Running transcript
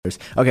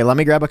Okay, let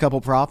me grab a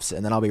couple props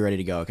and then I'll be ready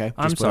to go, okay?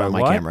 I'm Just put sorry, on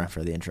my what? camera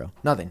for the intro.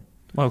 Nothing.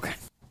 Okay.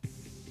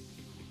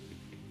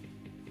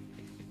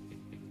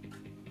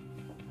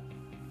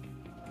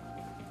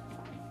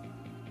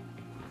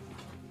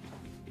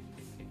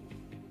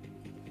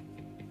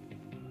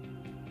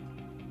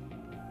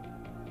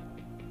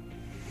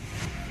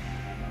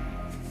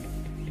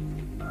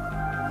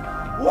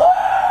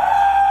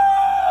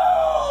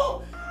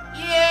 Woo!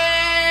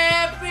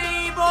 Yeah,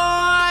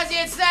 boys,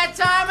 it's that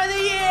time of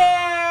the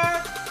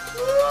year.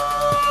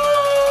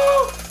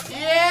 Woo!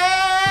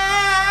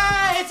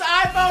 Yeah, it's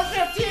iPhone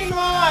 15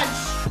 launch.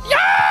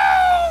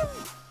 Yeah!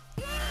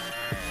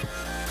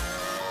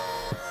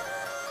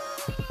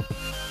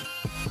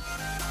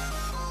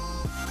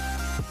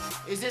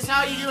 Is this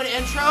how you do an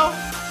intro?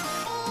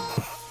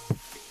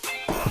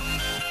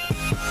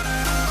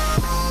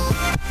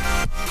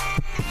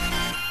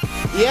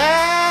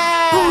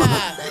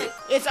 Yeah!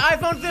 It's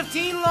iPhone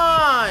 15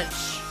 launch!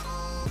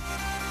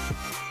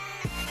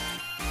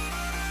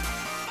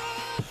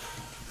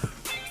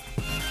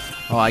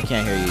 Oh, I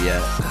can't hear you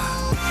yet.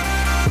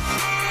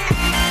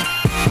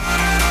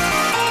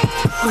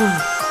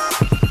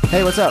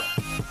 Hey, what's up?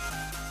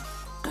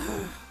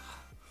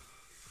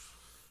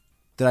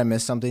 Did I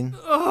miss something?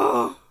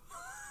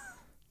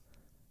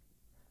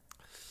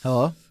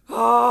 Hello?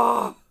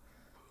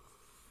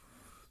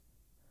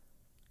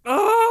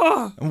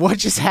 What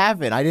just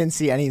happened? I didn't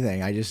see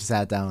anything. I just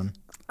sat down.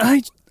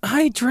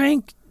 I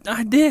drank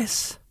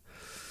this.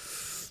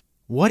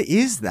 What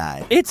is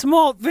that? It's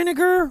malt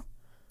vinegar.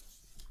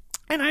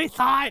 And I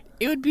thought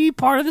it would be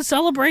part of the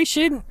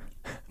celebration.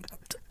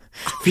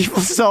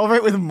 People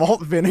celebrate with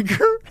malt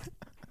vinegar?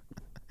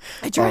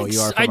 Oh, you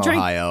are from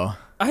Ohio.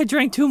 I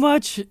drank too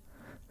much.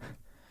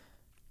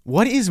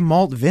 What is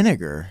malt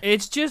vinegar?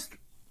 It's just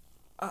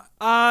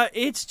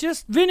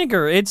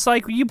vinegar. It's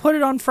like you put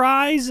it on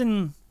fries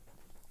and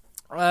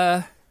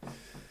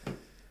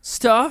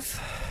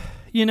stuff,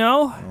 you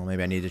know? Well,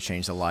 maybe I need to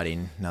change the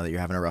lighting now that you're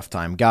having a rough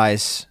time.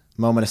 Guys,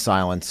 moment of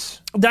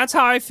silence. That's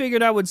how I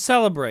figured I would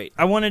celebrate.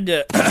 I wanted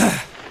to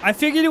I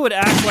figured it would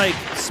act like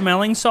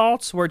smelling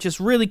salts where it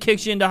just really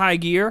kicks you into high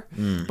gear,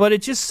 but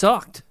it just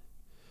sucked.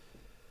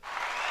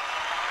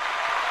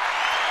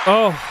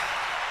 Oh,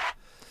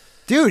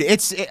 Dude,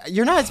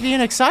 you're not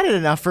being excited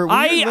enough for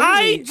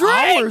I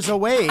drank hours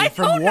away I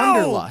from don't know.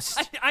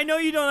 Wanderlust. I know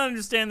you don't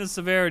understand the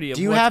severity of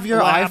Do you have your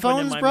what happened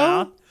in iPhones, my bro?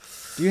 mouth.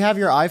 Do you have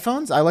your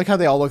iPhones? I like how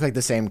they all look like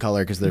the same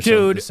color because they're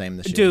so the same.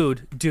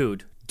 Dude.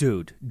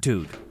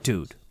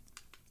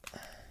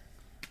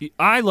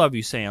 I love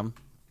you, Sam.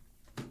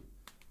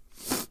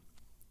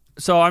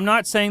 So I'm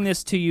not saying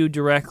this to you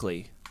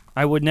directly.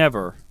 I would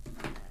never.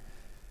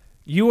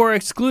 You are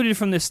excluded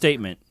from this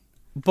statement.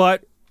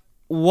 But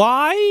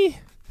why?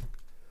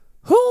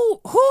 Who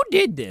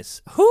did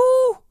this?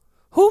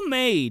 Who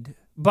made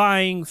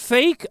buying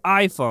fake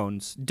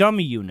iPhones,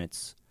 dummy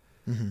units,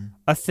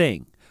 a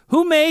thing?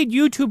 Who made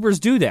YouTubers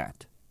do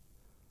that?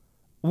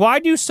 Why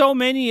do so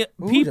many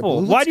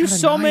people? Why do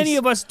so many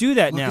of us do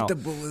that now?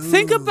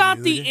 Think about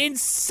the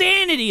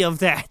insanity of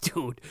that,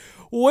 dude.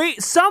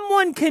 Wait,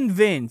 someone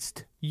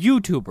convinced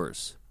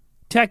YouTubers,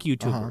 tech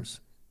YouTubers,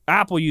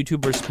 Apple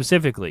YouTubers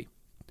specifically.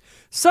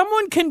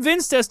 Someone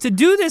convinced us to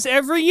do this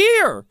every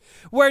year,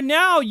 where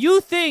now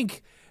you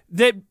think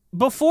that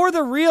before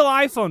the real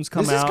iPhones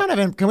come This is out... kind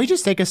of... Can we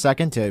just take a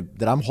second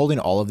that I'm holding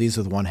all of these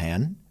with one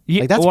hand?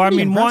 Yeah, Like, that's well, I pretty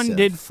mean, impressive. one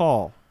did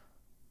fall.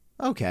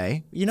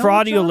 Okay. You know For what,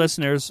 audio John?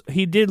 listeners,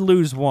 he did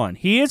lose one.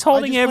 He is I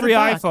holding just put every it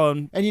back.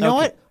 iPhone. And you know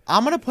Okay. what?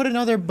 I'm going to put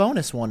another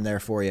bonus one there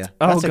for you.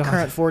 Oh, That's a God.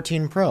 current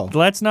 14 Pro.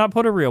 Let's not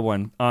put a real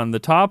one on the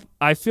top.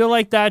 I feel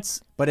like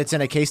that's... But it's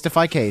in a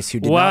Casetify case who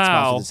did not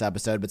Wow. sponsor this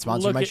episode, but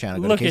sponsored Look my at-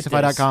 channel. Go look to at this.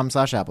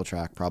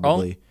 casetify.com/AppleTrack,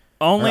 probably.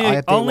 Or Only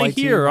iUpdate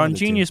here YT, on one of the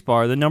two. Genius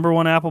Bar, the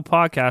 #1 Apple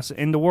podcast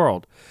in the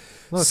world.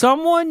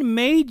 Someone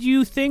made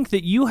you think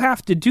that you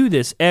have to do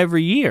this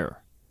every year.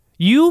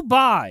 You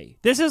buy.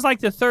 This is like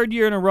the third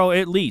year in a row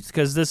at least,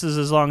 because this is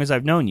as long as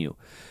I've known you.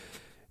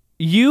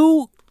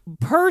 You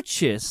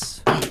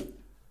purchase...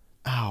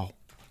 Ow.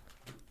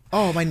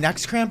 Oh, my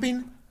neck's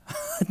cramping?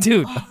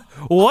 Dude,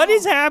 what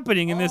is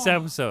happening in this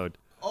episode?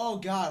 Oh,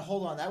 God.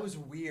 Hold on. That was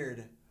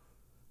weird.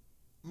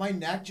 My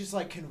neck just,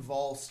 like,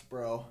 convulsed,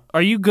 bro.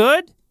 Are you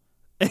good?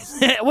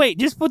 Wait,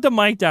 just put the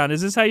mic down.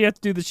 Is this how you have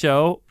to do the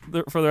show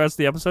for the rest of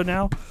the episode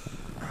now?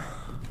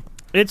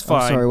 It's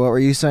fine. I'm sorry, what were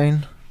you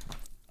saying?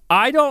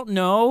 I don't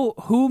know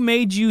who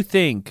made you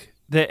think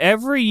that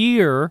every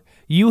year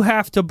you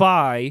have to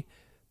buy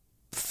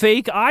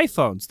fake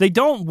iPhones. They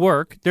don't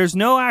work. There's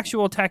no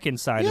actual tech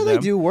inside Yeah, of them.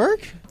 they do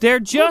work. They're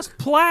just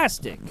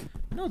plastic.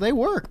 No, they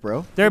work,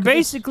 bro. They're Look at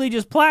this. basically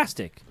just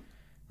plastic.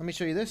 Let me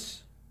show you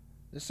this.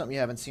 This is something you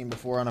haven't seen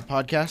before on a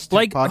podcast.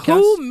 Like,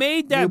 who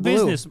made that New blue.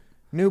 business?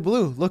 New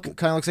blue. Look,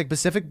 kind of looks like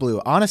Pacific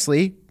blue.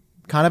 Honestly,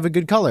 kind of a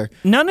good color.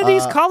 None of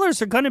these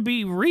colors are going to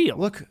be real.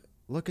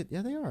 Look at,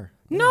 yeah, they are.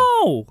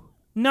 No.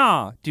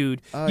 Nah,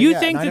 dude. You yeah,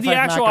 think that the 95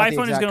 actual Mac got the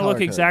iPhone is exact going to look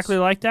color exactly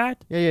codes. like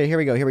that? Yeah, here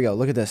we go.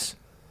 Look at this.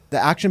 The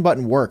action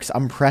button works.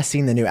 I'm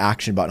pressing the new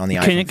action button on the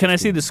iPhone. Can I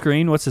see 15. the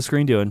screen? What's the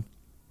screen doing?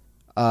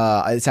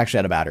 It's actually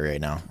out of battery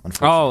right now. Oh,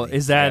 Unfortunately.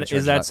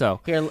 is that so?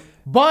 Here,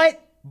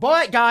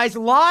 but guys,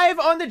 live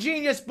on the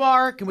Genius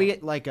Bar. Can we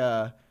get like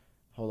a?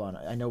 Hold on,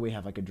 I know we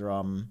have like a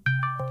drum.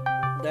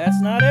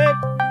 That's not it.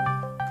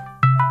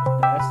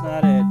 That's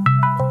not it.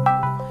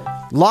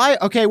 Live.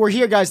 Okay, we're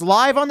here, guys.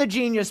 Live on the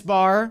Genius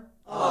Bar.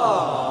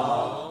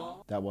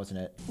 Aww. That wasn't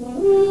it.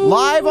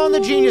 Live on the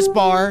Genius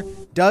Bar.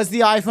 Does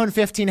the iPhone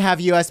 15 have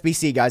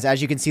USB-C, guys?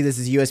 As you can see, this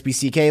is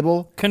USB-C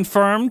cable.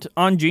 Confirmed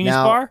on Genius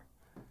Bar?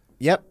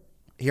 Yep.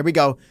 Here we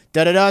go.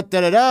 Da-da-da,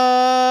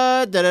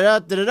 da-da-da, da-da-da,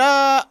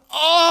 da-da-da.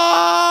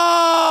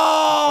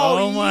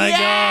 Oh my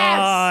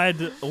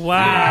God.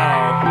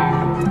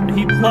 Wow.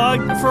 He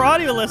plugged, for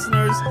audio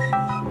listeners,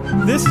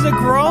 this is a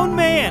grown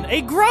man,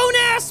 a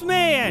grown-ass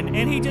man,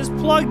 and he just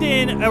plugged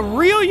in a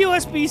real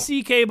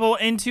USB-C cable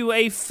into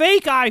a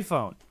fake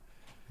iPhone.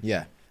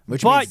 Yeah.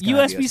 Which But means it's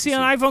gonna USB-C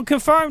on iPhone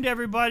confirmed,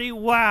 everybody.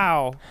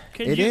 Wow.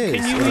 Can It you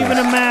is. even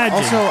imagine?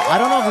 Also, I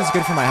don't know if this is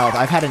good for my health.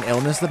 I've had an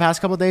illness the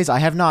past couple of days. I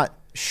have not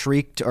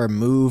shrieked or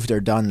moved or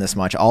done this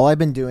much. All I've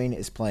been doing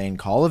is playing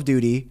Call of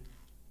Duty.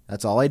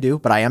 That's all I do.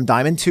 But I am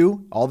Diamond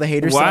 2. All the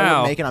haters that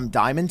I would make it, I'm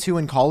Diamond 2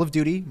 in Call of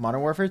Duty.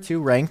 Modern Warfare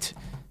 2 ranked.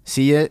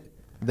 See it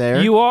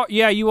there. You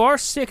are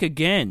sick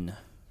again.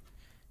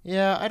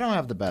 Yeah, I don't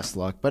have the best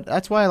luck, but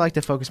that's why I like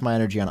to focus my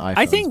energy on iPhones.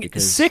 I think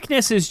because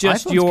sickness is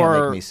just iPhones can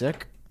your make me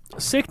sick.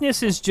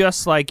 sickness is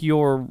just like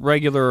your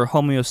regular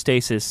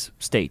homeostasis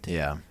state.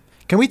 Yeah.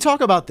 Can we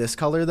talk about this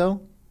color though?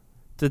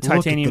 The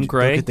titanium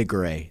gray. Look at the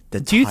gray.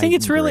 Do you think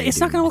it's really? Gray, It's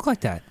not going to look like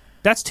that.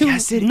 That's too.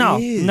 Yes, it no,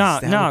 is. no,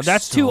 That no. looks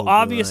That's too so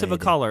obvious of a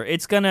good. color.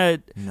 It's gonna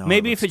No,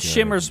 maybe it if it looks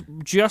shimmers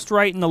just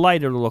right in the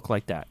light, it'll look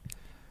like that.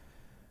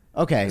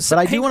 Okay, but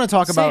I do want to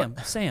talk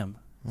about. Sam.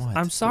 What?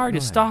 I'm sorry Go to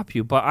ahead. stop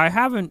you, but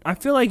I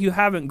feel like you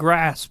haven't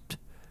grasped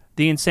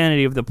the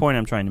insanity of the point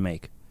I'm trying to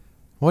make.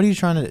 What are you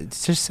trying to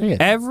just say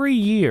it? Every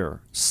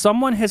year,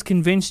 someone has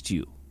convinced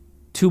you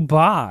to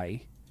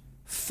buy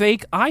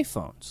fake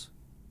iPhones.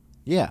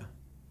 Yeah.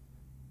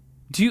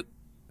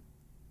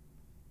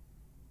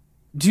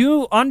 Do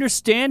you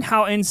understand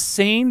how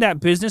insane that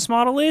business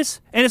model is?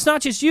 And it's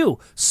not just you.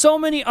 So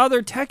many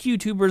other tech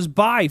YouTubers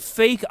buy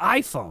fake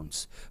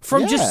iPhones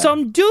from Yeah. just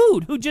some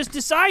dude who just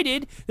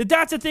decided that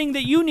that's a thing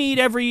that you need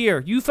every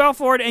year. You fell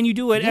for it and you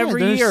do it Yeah,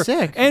 every they're year.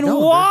 sick. And No,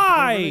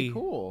 why? They're really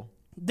cool.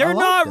 They're I like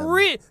not them.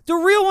 real. The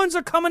real ones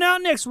are coming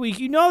out next week.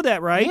 You know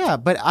that, right? Yeah,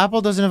 but Apple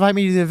doesn't invite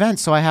me to the event,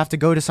 so I have to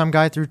go to some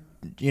guy through,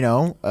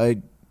 a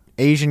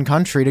Asian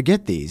country to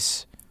get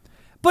these.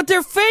 But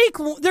they're fake.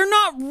 They're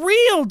not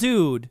real,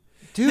 dude.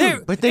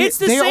 Dude, but they it's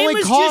the same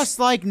only as cost just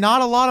like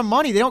not a lot of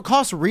money. They don't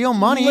cost real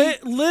money.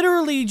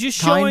 literally just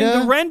showing Kinda.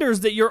 the renders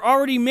that you're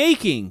already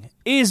making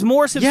is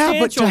more substantial Yeah,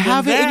 but to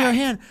have than it in that. your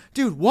hand,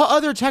 dude. What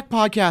other tech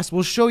podcast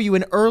will show you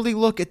an early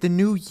look at the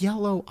new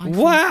yellow iPhone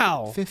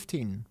Wow.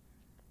 15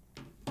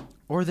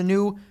 or the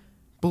new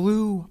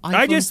blue iPhone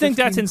I just think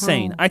 15 that's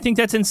insane. Pro? I think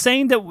that's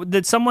insane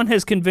that someone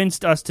has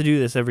convinced us to do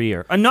this every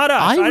year. Not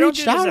us. I don't reached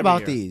do this out every about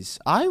year. these.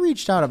 I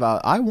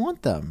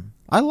want them.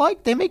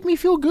 They make me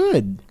feel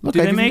good. Look,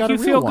 Do I've they even make got a you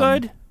real feel one.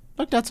 good?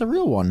 Look, that's a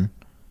real one.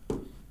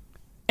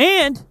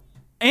 And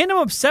I'm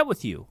upset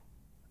with you,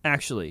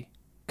 actually,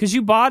 because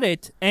you bought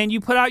it and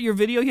you put out your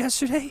video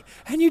yesterday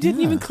and you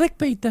didn't even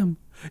clickbait them.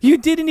 You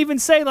didn't even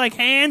say like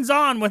hands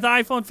on with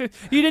iPhone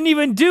 15. You didn't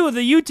even do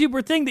the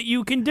YouTuber thing that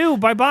you can do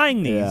by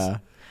buying these. Yeah.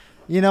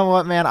 You know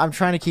what, man? I'm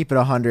trying to keep it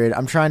 100.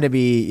 I'm trying to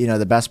be,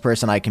 the best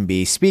person I can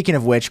be. Speaking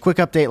of which, quick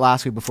update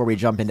last week before we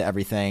jump into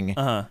everything.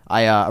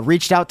 I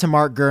reached out to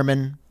Mark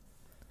Gurman,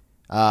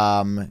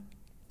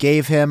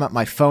 gave him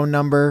my phone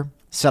number,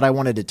 said I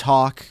wanted to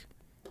talk,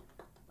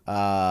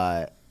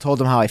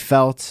 told him how I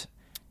felt.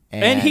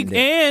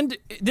 And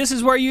this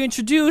is where you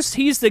introduced.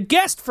 He's the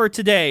guest for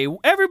today.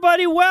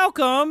 Everybody,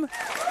 welcome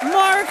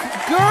Mark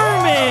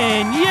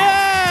Gurman.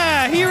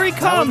 Yeah, here he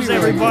comes, really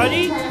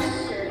everybody.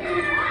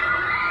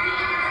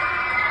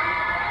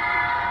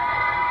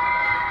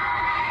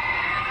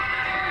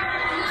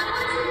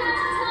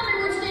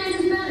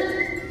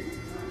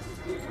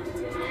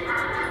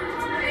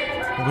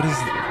 What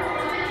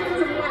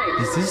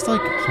is this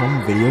like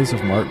home videos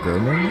of Mark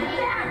Gurman?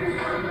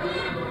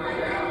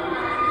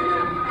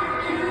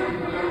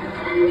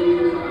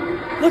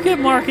 Look at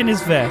Mark in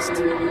his vest.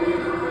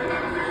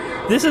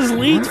 This is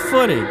leaked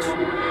footage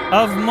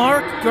of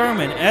Mark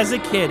Gurman as a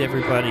kid,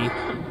 everybody.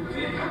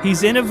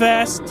 He's in a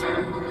vest.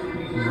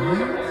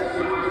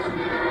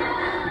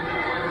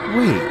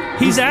 Wait.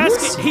 He's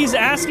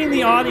asking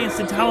the audience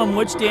to tell him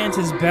which dance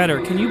is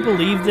better. Can you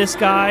believe this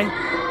guy?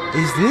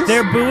 Is this?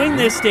 They're booing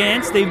this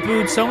dance. They've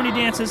booed so many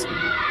dances.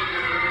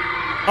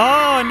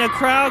 Oh, and the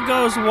crowd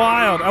goes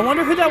wild. I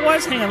wonder who that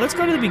was. Hang on, let's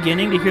go to the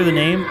beginning to hear the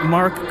name.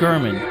 Mark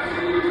Gurman.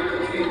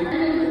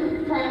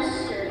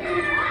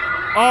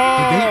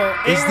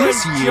 Oh, Is it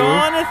this was you?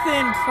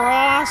 Jonathan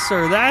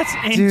Prosser. That's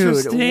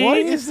interesting. Dude, what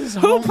is this Who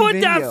home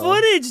put that video?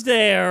 footage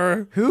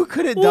there? Who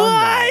could have done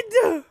that?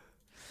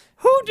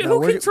 What?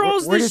 Who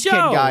controls we're the just show?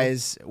 Kidding,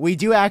 guys. We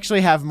do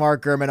actually have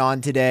Mark Gurman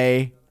on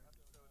today.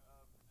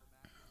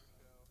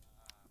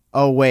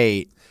 Oh,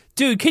 wait.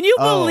 Dude, can you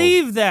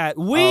believe that?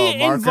 Mark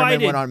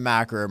Gurman went on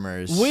Mac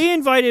Rumors. We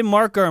invited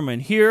Mark Gurman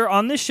here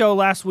on the show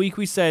last week.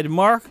 We said,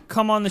 Mark,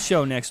 come on the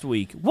show next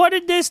week. What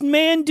did this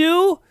man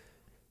do?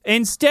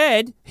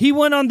 Instead, he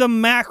went on the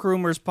Mac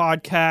Rumors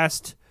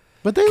podcast.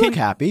 But they look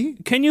happy.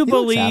 Can you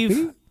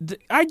believe?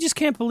 I just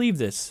can't believe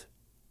this.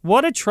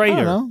 What a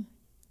traitor! I don't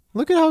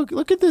know.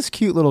 Look at this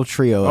cute little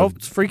trio. Oh,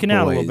 it's freaking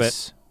out a little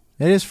bit.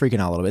 It is freaking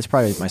out a little bit. It's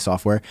probably my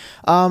software.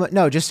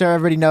 No, just so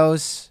everybody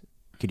knows.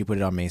 Could you put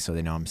it on me so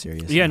they know I'm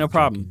serious? Yeah, no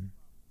problem.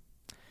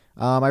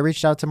 I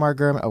reached out to Mark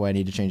Gurman. Oh, I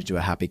need to change it to a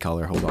happy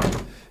color. Hold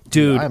on.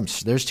 Dude.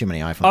 There's too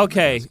many iPhones.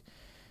 Okay.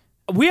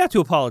 We have to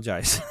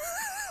apologize.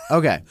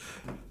 Okay.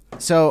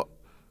 So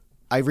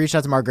I reached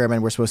out to Mark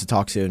Gurman. We're supposed to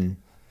talk soon.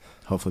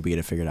 Hopefully we get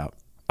it figured out.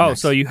 Oh, next.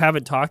 So you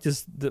haven't talked?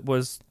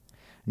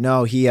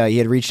 No, he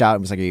had reached out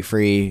and was like, "Are you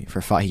free for?"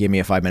 He gave me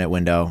a 5-minute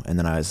window, and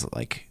then I was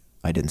like,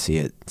 I didn't see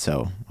it,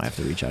 so I have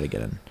to reach out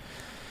again.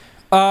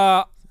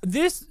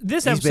 This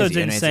episode's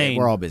insane.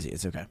 We're all busy.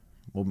 It's okay.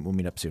 We'll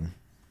meet up soon.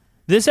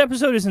 This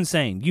episode is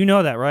insane. You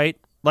know that, right?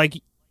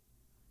 Like,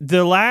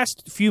 the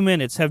last few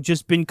minutes have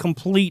just been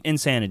complete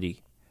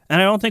insanity,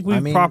 and I don't think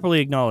we've properly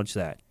acknowledged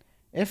that.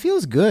 It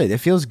feels good. It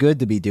feels good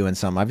to be doing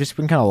something. I've just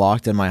been kind of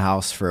locked in my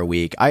house for a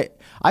week.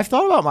 I've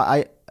thought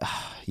about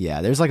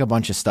yeah, there's like a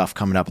bunch of stuff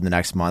coming up in the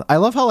next month. I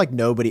love how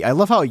I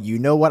love how you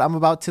know what I'm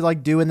about to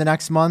like do in the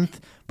next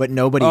month, but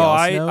nobody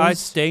else knows. I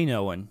stay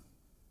knowing.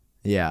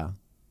 Yeah.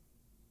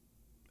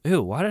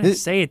 Ew, why did I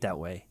say it that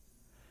way?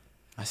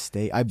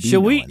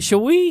 Should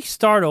we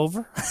start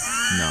over?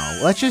 No,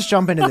 let's just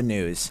jump into the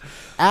news.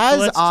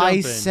 As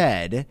I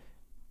said,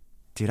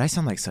 dude, I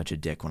sound like such a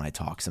dick when I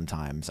talk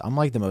sometimes. I'm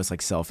like the most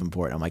like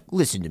self-important. I'm like,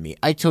 listen to me.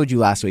 I told you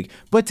last week.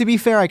 But to be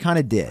fair, I kind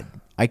of did.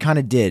 I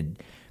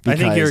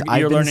think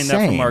you're learning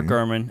that from Mark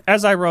Gurman.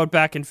 As I wrote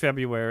back in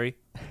February.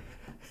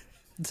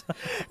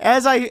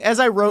 As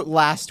I wrote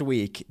last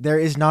week, there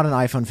is not an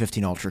iPhone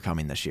 15 Ultra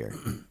coming this year.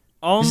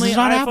 Only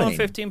iPhone happening.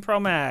 15 Pro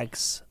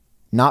Max.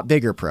 Not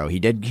bigger Pro. He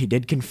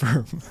did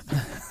confirm.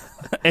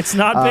 It's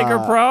not bigger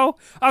Pro?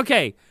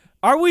 Okay.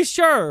 Are we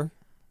sure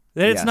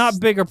that it's not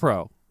bigger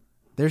Pro?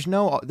 There's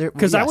no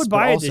because I would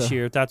buy it this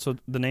year if that's what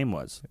the name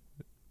was.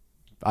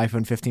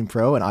 iPhone 15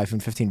 Pro and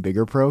iPhone 15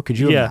 bigger Pro. Could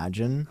you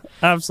imagine?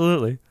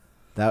 Absolutely.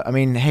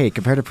 Hey,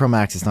 compared to Pro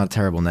Max, it's not a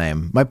terrible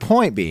name. My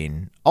point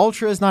being,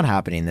 Ultra is not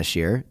happening this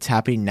year. It's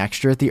happening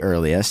next year at the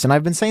earliest. And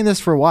I've been saying this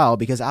for a while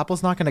because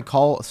Apple's not going to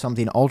call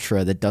something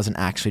Ultra that doesn't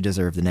actually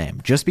deserve the name.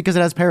 Just because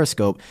it has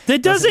Periscope.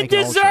 That doesn't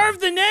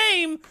deserve the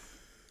name.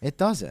 It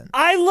doesn't.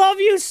 I love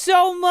you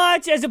so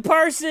much as a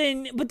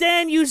person, but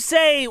then you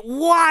say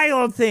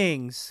wild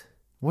things.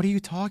 What are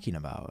you talking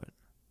about?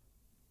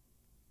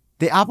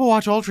 The Apple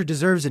Watch Ultra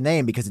deserves a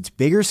name because it's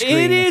bigger screen.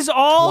 It is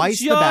all twice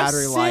just the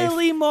battery life,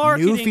 silly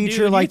marketing, new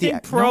feature dude. like you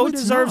think Pro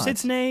deserves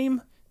its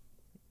name?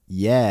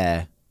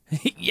 Yeah.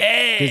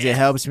 Yeah. Because it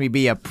helps me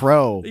be a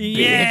pro.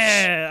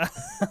 Yeah.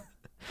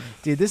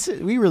 Dude,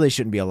 we really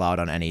shouldn't be allowed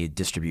on any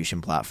distribution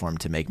platform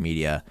to make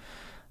media.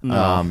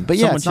 No. But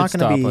yeah, it's not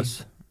going to be.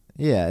 Us.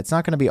 Yeah, it's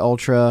not going to be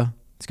Ultra.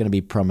 It's going to be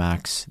Pro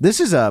Max.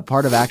 This is a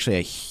part of actually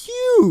a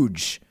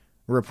huge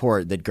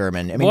report that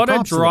Gurman. What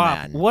a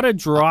drop! What a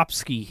drop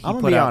ski he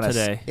put out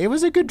today. It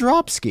was a good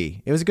drop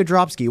ski.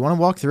 You want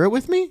to walk through it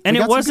with me? And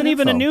it wasn't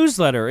even a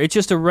newsletter. It's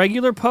just a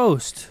regular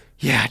post.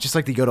 Yeah, just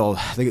like the good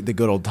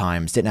old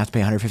times. Didn't have to pay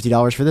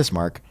 $150 for this,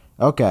 Mark.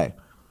 Okay.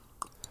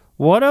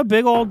 What a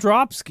big old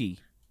drop ski.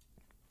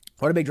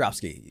 What a big drop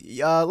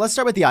ski. Let's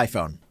start with the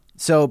iPhone.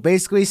 So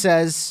basically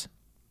says,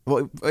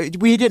 well,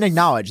 we didn't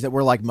acknowledge that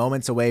we're like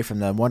moments away from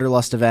the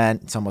Wonderlust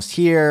event. It's almost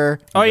here.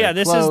 Oh yeah,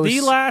 this is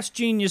the last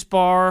Genius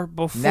Bar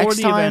before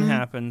the event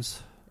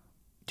happens.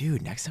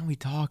 Dude, next time we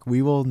talk,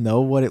 we will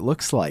know what it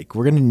looks like.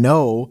 We're gonna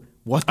know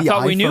what the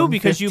iPhone we knew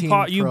because you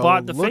 15 Pro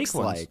bought the looks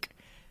fake ones. like.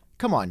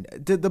 Come on,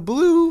 the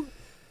blue.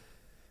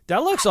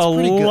 That looks a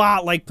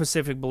lot like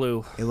Pacific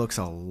Blue. It looks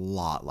a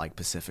lot like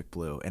Pacific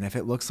Blue, and if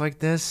it looks like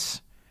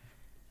this,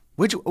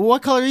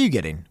 what color are you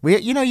getting?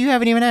 You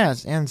haven't even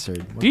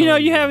answered.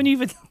 You haven't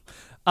even.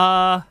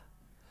 I'm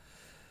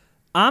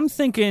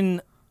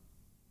thinking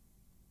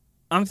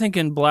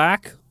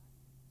black.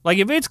 Like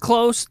if it's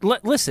close,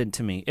 listen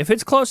to me. If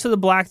it's close to the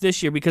black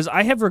this year, because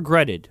I have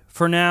regretted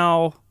for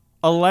now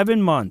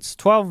 11 months,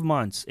 12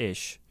 months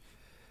ish,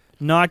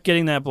 not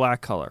getting that black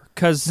color.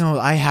 No,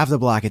 I have the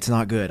black. It's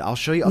not good. I'll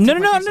show you.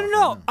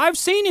 No. I've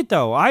seen it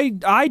though.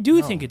 I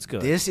do think it's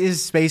good. This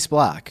is space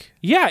black.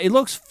 Yeah, it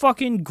looks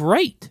fucking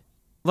great.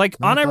 Like,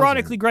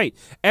 unironically great.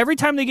 Every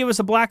time they give us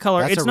a black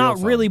color, it's not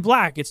really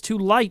black. It's too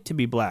light to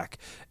be black.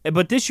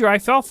 But this year I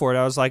fell for it.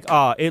 I was like,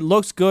 it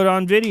looks good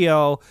on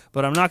video,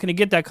 but I'm not going to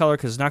get that color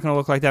because it's not going to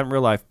look like that in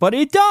real life. But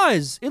it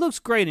does. It looks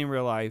great in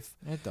real life.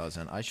 It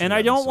doesn't.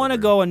 I don't want to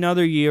go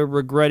another year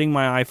regretting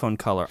my iPhone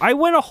color. I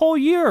went a whole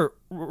year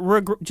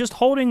just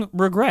holding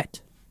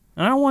regret.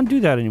 And I don't want to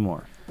do that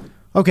anymore.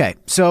 Okay,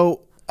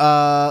 so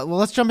well,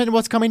 let's jump into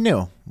what's coming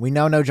new. We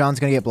now know John's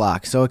going to get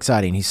blocked. So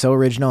exciting. He's so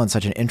original and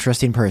such an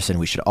interesting person.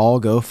 We should all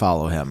go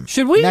follow him.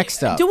 Should we?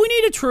 Next up. Do we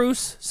need a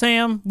truce,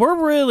 Sam? We're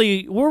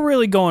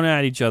really going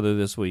at each other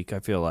this week, I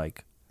feel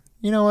like.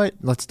 You know what?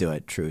 Let's do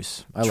it.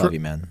 Truce. I love you,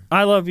 man.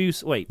 I love you.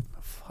 Wait.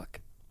 Fuck.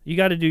 You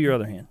got to do your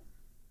other hand.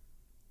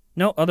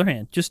 No, other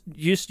hand. Just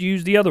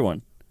use the other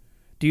one.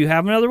 Do you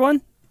have another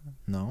one?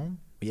 No.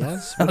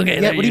 Yes.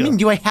 Okay. Yeah. What do you mean?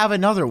 Do I have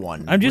another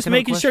one? I'm just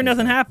making sure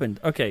nothing happened.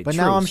 happened. Okay. But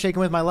now I'm shaking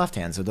with my left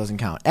hand, so it doesn't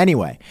count.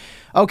 Anyway,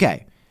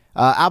 okay.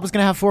 Apple's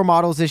going to have 4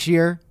 models this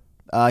year.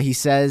 He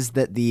says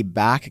that the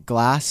back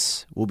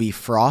glass will be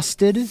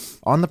frosted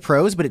on the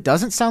Pros, but it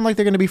doesn't sound like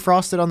they're going to be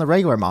frosted on the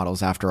regular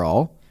models after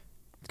all.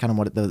 It's kind of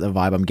what the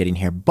vibe I'm getting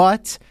here.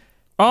 But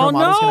oh, Pro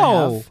model's gonna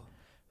no. have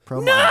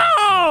Pro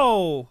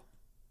No.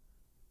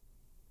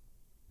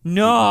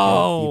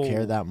 No. You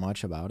care that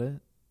much about it?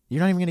 You're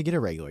not even going to get a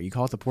regular. You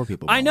call it the poor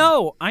people I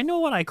model. know. I know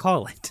what I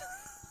call it.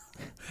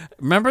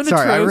 Remember the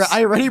Sorry, truce?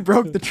 I already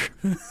broke the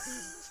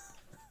truce.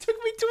 Took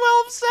me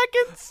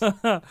 12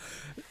 seconds.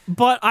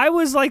 But I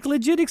was like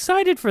legit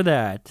excited for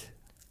that.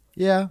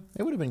 Yeah,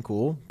 it would have been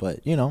cool,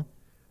 but you know.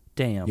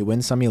 Damn. You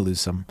win some, you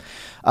lose some.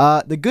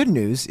 The good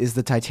news is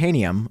the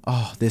titanium.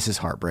 Oh, this is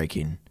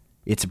heartbreaking.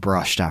 It's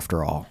brushed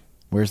after all.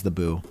 Where's the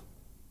boo?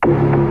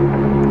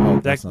 Oh,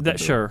 that's not the boo.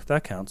 Sure,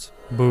 that counts.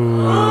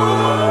 Boo.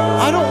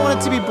 I don't want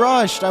it to be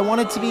brushed. I want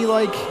it to be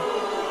like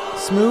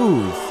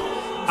smooth.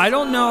 I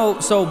don't know.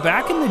 So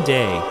back in the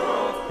day,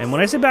 and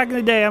when I say back in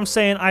the day, I'm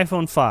saying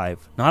iPhone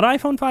 5, not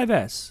iPhone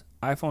 5S,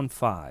 iPhone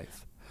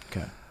 5.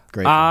 Okay,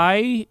 great.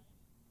 I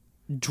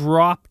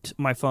dropped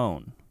my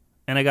phone,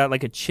 and I got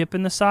like a chip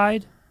in the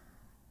side,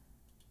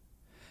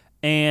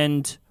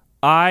 and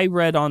I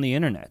read on the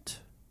internet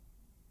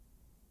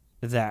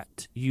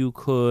that you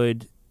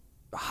could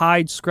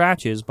hide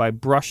scratches by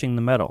brushing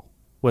the metal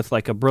with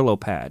like a Brillo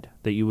pad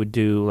that you would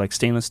do, like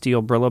stainless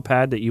steel Brillo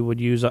pad that you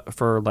would use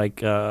for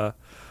like not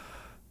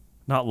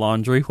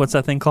laundry. What's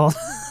that thing called?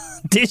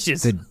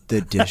 Dishes.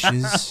 The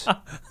dishes.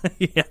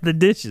 Yeah, the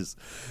dishes.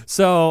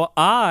 So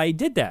I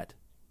did that,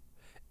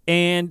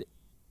 and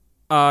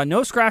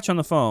no scratch on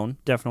the phone.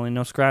 Definitely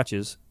no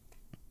scratches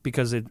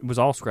because it was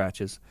all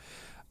scratches.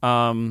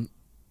 I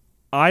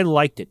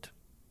liked it.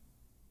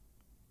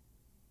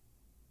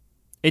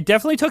 It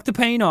definitely took the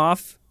paint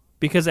off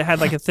because it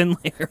had like a thin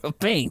layer of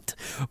paint,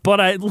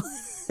 but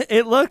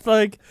it looked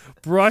like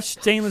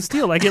brushed stainless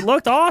steel. Like it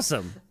looked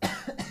awesome.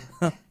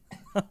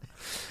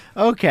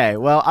 Okay,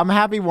 well, I'm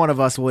happy one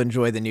of us will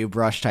enjoy the new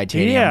brushed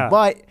titanium, Yeah.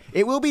 but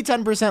it will be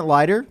 10%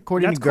 lighter,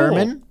 according That's to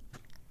Gurman. cool.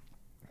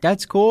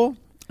 That's cool.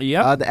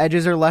 Yep. The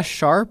edges are less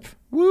sharp.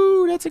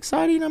 Woo, that's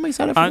exciting. I'm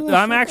excited for the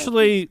I'm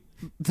actually,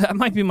 that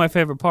might be my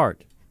favorite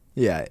part.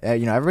 Yeah,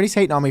 everybody's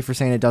hating on me for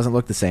saying it doesn't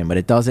look the same, but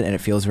it doesn't, and it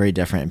feels very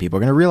different, and people are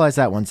going to realize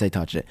that once they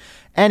touch it.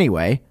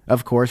 Anyway,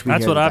 of course,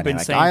 That's hear what the I've been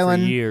Dynamic saying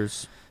Island. for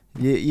years.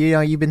 You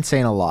know, you've been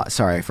saying a lot.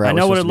 Sorry, I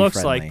know what it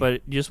looks like,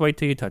 but just wait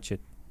till you touch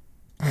it.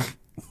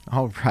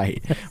 All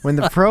right. When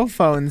the Pro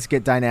phones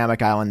get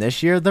Dynamic Island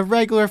this year, the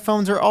regular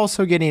phones are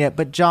also getting it.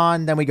 But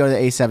John, then we go to the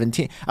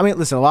A17. I mean,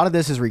 listen, a lot of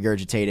this is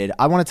regurgitated.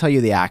 I want to tell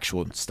you the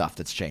actual stuff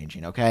that's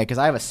changing, okay? Because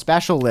I have a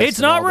special list. It's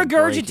of not all the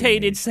breaking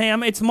regurgitated, news.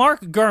 Sam. It's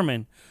Mark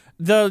Gurman,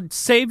 the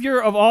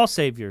savior of all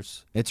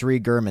saviors. It's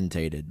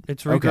regurgitated.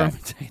 It's Okay.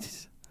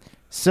 regurgitated.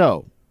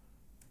 So,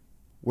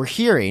 we're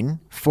hearing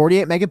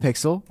 48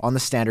 megapixel on the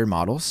standard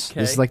models.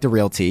 Okay. This is like the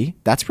real T.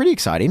 That's pretty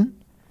exciting.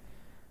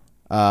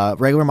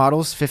 Regular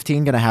models,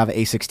 15, going to have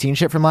A16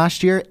 chip from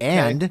last year.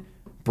 And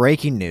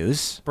breaking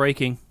news,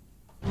 Breaking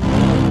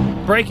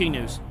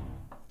news.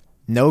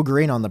 no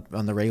green on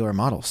the regular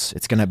models.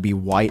 It's going to be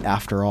white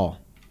after all.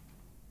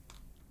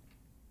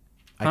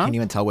 I can't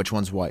even tell which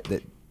one's white.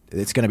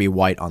 It's going to be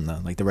white on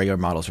the regular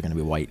models are going to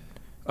be white.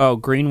 Oh,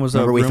 green was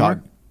Remember a we rumor? thought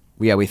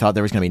we thought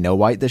there was going to be no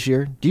white this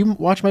year. Do you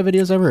watch my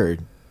videos ever?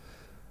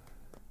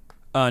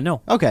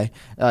 No. Okay,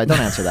 don't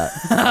answer that.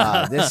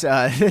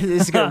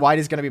 White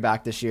is going to be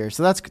back this year,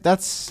 so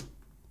that's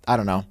I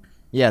don't know.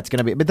 Yeah, it's going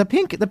to be, but the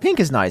pink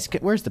is nice.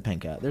 Where's the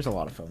pink at? There's a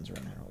lot of phones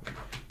around here.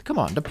 Come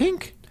on, the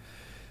pink,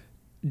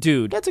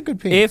 Dude, that's a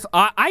good pink. If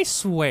I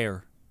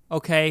swear,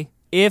 okay,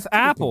 if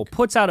Apple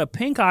puts out a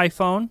pink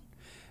iPhone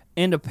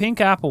and a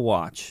pink Apple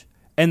Watch,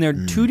 and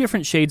they're two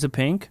different shades of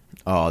pink,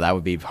 oh, that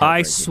would be.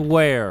 I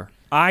swear,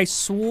 I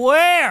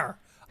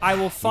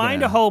will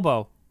find a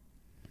hobo.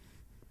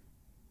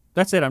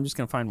 That's it. I'm just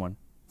going to find one.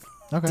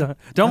 Okay,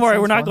 Don't worry,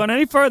 we're not going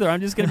any further.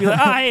 I'm just going to be like,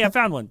 hey, I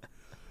found one.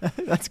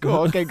 that's cool.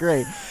 Okay,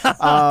 great.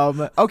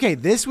 Okay,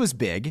 this was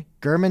big.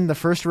 Gurman, the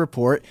first to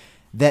report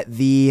that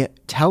the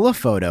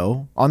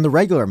telephoto on the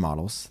regular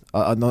models,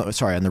 on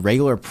the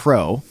regular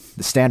Pro,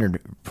 the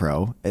standard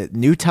Pro,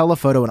 new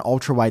telephoto and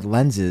ultra wide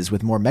lenses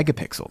with more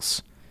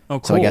megapixels. Oh,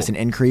 cool. So I guess an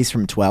increase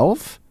from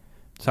 12.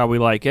 That's how we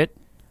like it.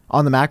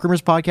 On the Mac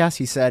Rumors podcast,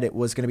 he said it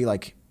was going to be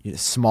like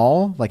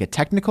small, like a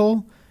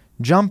technical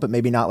jump, but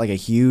maybe not like a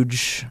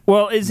huge.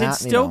 Well, is it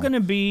still going to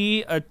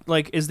be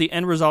is the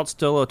end result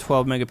still a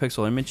 12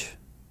 megapixel image?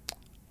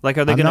 Like,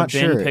 are they going to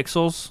bin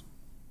pixels?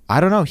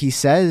 I don't know. He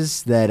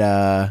says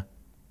that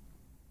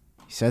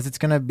He says it's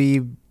going to be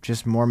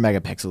just more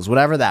megapixels,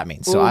 whatever that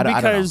means. So I don't know.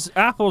 Because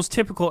Apple's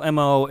typical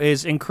MO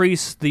is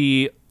increase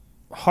the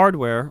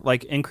hardware,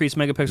 like increase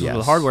megapixels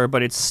with hardware,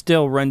 but it's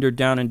still rendered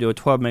down into a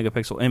 12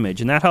 megapixel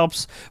image, and that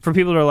helps for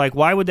people that are like,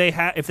 why would they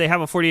have, if they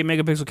have a 48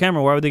 megapixel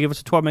camera, why would they give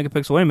us a 12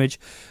 megapixel image?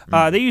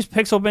 They use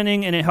pixel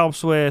binning, and it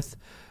helps with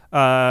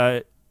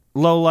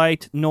low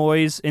light,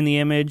 noise in the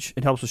image.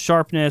 It helps with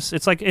sharpness.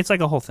 It's like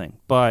a whole thing,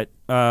 but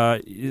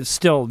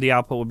still the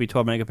output would be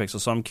 12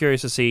 megapixels. So I'm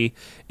curious to see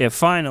if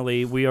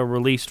finally we are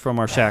released from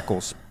our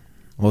shackles.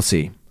 We'll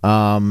see.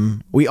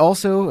 We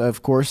also,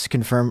 of course,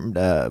 confirmed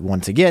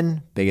once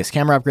again, biggest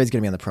camera upgrade is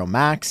going to be on the Pro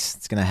Max.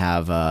 It's going to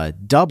have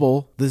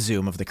double the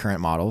zoom of the current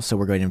model. So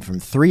we're going from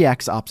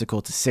 3x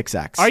optical to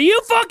 6x. Are you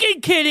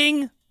fucking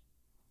kidding?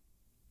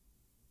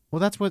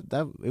 Well,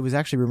 it was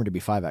actually rumored to be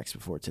 5x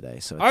before today.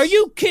 So are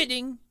you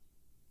kidding?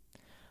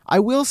 I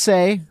will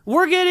say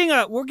we're getting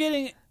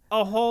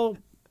a whole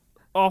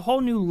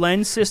new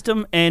lens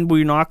system, and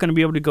we're not going to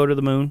be able to go to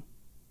the moon.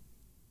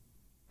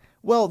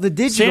 Well, the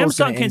digital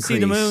Samsung can see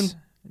the moon.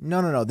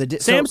 No.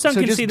 Samsung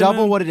can just see the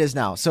double moon. what it is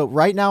now. So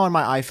right now on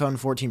my iPhone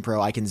 14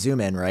 Pro, I can zoom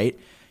in, right?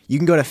 You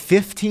can go to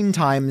 15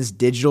 times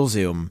digital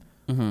zoom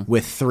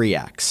with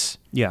 3x.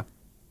 Yeah.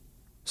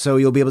 So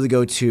you'll be able to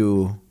go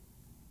to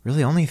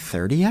really only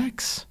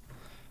 30x?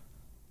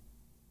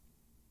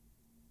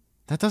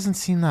 That doesn't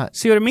seem that...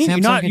 See what I mean?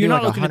 Samsung You're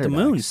not like looking at the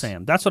moon, 100x.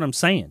 Sam. That's what I'm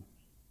saying.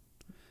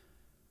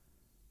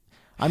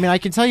 I mean, I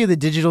can tell you the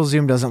digital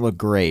zoom doesn't look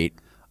great.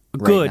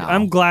 Right Good. now.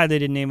 I'm glad they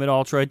didn't name it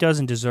Ultra. It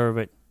doesn't deserve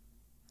it.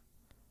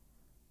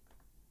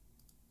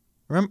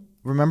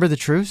 Remember the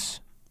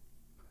truce?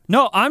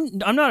 No, I'm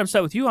not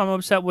upset with you. I'm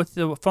upset with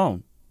the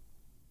phone.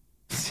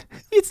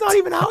 It's not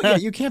even out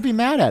yet. You can't be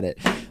mad at it.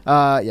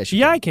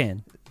 I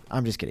can.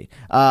 I'm just kidding.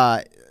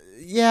 I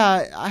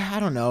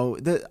don't know.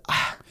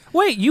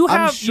 Wait, you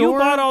sure-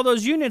 bought all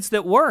those units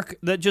that work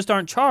that just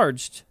aren't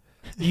charged.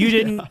 You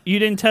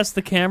didn't test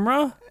the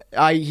camera?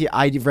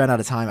 I ran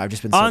out of time. I've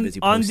just been so busy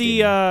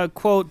posting. On the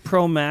quote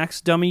Pro Max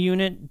dummy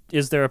unit,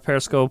 is there a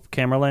periscope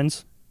camera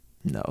lens?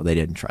 No, they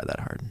didn't try that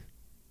hard.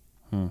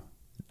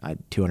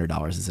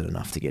 $200 isn't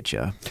enough to get you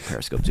a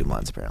periscope zoom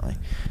lens, apparently.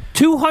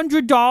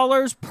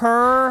 $200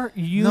 per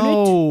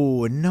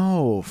unit?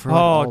 No. For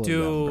all of them,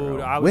 dude,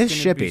 bro. I was with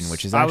gonna shipping,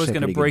 which is actually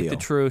going to break the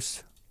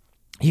truce.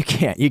 You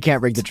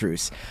can't break the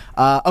truce.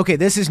 Okay,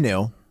 this is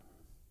new.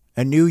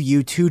 A new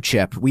U2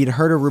 chip. We'd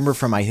heard a rumor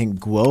from I think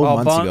Guo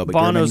months ago, but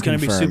Bono's going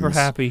to be super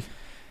happy.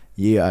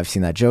 Yeah, I've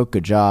seen that joke.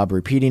 Good job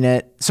repeating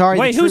it. Sorry.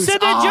 Wait, who said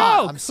that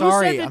joke? I'm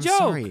sorry. Who said the joke?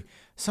 Sorry.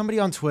 Somebody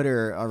on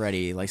Twitter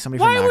already, like somebody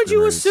from Why would you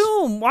Macrumors.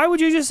 assume? Why would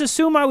you just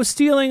assume I was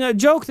stealing a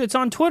joke that's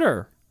on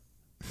Twitter?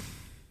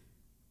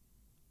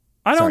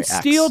 I don't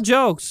Sorry, steal X.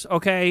 jokes,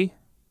 okay?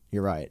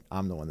 You're right.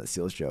 I'm the one that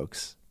steals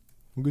jokes.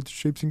 We'll get to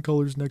shapes and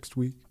colors next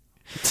week.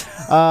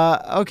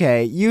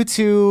 Okay,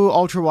 U2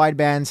 ultra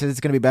wideband says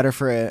it's going to be better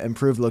for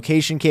improved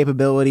location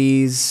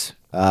capabilities.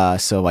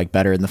 So like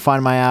better in the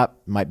Find My app,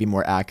 might be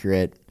more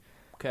accurate.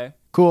 Okay.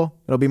 Cool.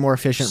 It'll be more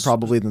efficient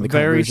probably than the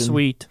current Very version.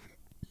 sweet.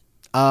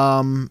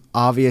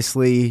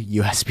 Obviously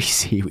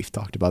USB-C. We've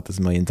talked about this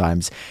a million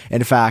times.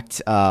 In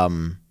fact,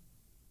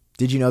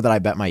 did you know that I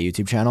bet my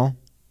YouTube channel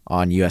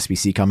on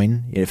USB-C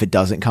coming? If it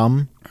doesn't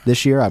come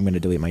this year, I'm going to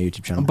delete my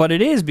YouTube channel. But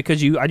it is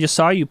because I just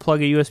saw you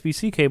plug a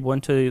USB-C cable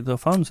into the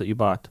phones that you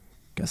bought.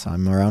 Guess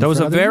I'm around. That was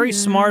for a another very year.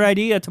 smart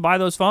idea to buy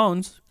those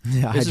phones.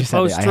 Yeah, This I is just had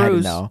to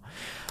post-truce. know.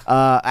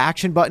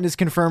 Action button is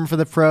confirmed for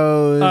the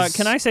pros.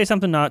 Can I say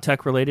something not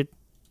tech related?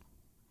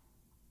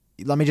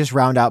 Let me just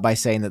round out by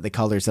saying that the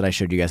colors that I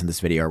showed you guys in this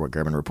video are what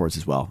Gerben reports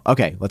as well.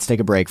 Okay, let's take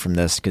a break from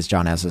this because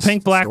John has this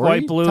Pink, black, story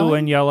white, blue, time?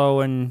 and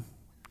yellow, and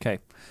okay.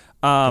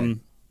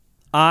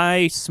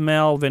 I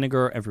smell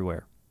vinegar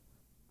everywhere.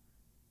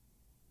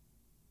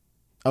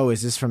 Oh,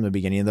 is this from the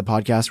beginning of the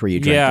podcast where you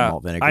drank the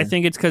malt vinegar? I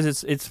think it's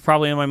because it's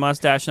probably on my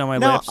mustache and on my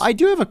Now, lips. I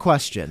do have a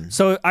question.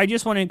 So I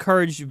just want to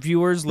encourage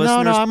viewers,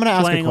 listeners, I'm going to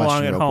ask a playing along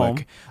question at real home.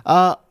 quick.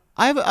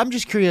 I'm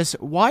just curious.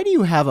 Why do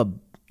you have a?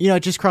 It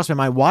just crossed my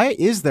mind. Why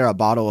is there a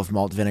bottle of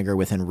malt vinegar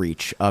within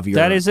reach of your?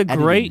 That is a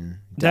great. editing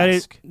That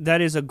desk?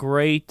 is a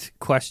great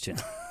question.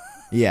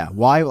 Yeah.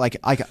 Why?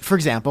 For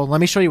example, let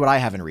me show you what I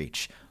have in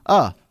reach.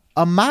 A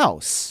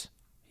mouse.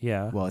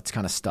 Yeah. Well, it's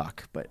kind of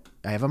stuck, but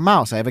I have a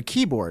mouse. I have a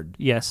keyboard.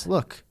 Yes.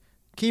 Look,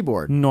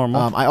 keyboard.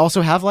 Normal. I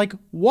also have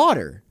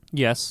water.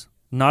 Yes.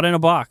 Not in a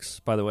box,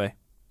 by the way.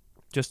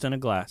 Just in a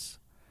glass.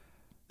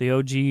 The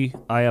OG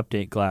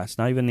iUpdate glass.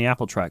 Not even the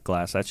Apple Track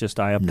glass. That's just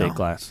iUpdate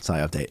glass. It's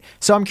iUpdate.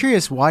 So I'm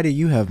curious, why do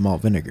you have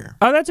malt vinegar?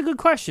 Oh, that's a good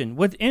question.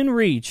 Within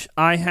reach,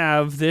 I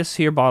have this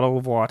here bottle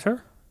of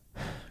water.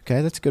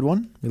 Okay, that's a good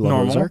one. We love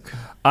Normal. Ozark.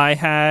 I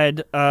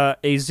had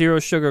a zero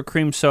sugar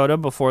cream soda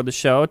before the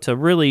show to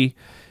really,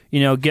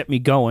 get me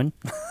going.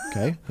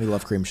 Okay, we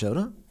love cream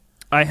soda.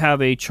 I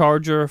have a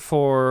charger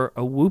for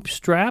a Whoop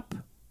strap.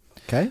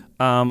 Okay.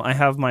 I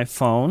have my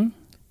phone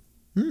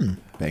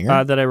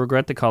Banger. that I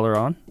regret the color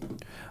on.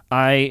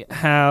 I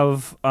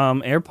have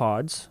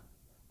AirPods.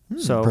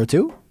 So Pro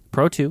 2?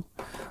 Pro 2.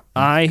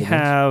 I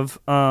have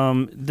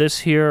this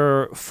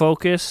here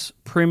Focus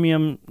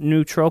Premium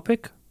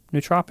Nootropic.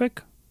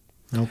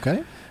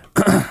 Okay.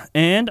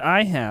 And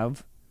I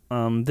have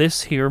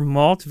this here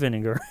malt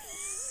vinegar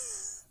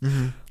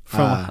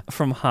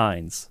from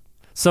Heinz.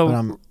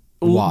 So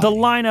why? the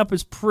lineup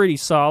is pretty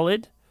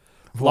solid.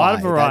 A lot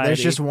of variety.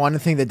 There's just one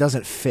thing that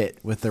doesn't fit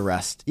with the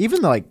rest.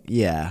 Even like,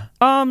 yeah.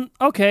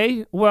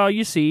 Okay. Well,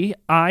 you see,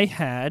 I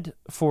had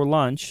for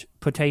lunch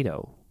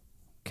potato.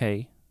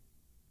 Okay.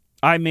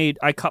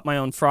 I cut my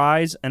own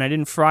fries, and I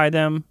didn't fry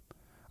them.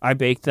 I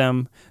baked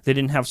them. They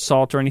didn't have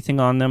salt or anything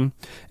on them,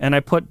 and I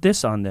put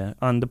this on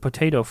the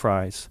potato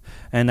fries,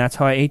 and that's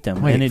how I ate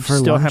them. Wait, and it for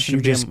still lunch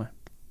happened to be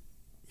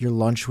your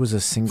lunch was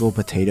a single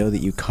potato that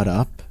you cut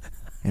up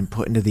and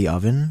put into the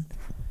oven?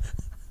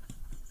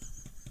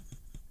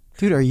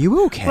 Dude, are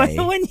you okay?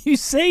 But when you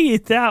say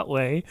it that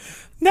way,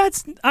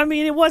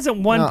 it wasn't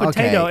one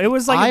potato. Okay. It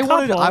was like a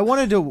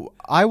couple.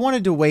 I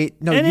wanted to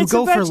wait. No, And you it's a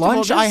go for vegetable.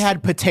 lunch. I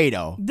had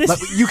potato.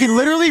 You can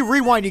literally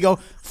rewind. You go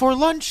for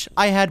lunch.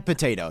 I had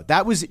potato.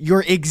 That was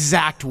your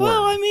exact word.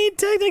 Well,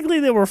 technically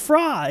they were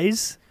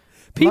fries.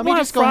 People have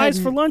just go ahead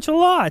fries for lunch a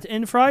lot,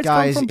 and fries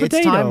Guys, come from potato.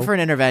 it's time for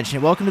an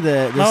intervention. Welcome to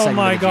this segment Oh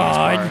my of the Genius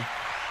God.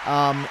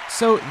 Bar.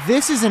 So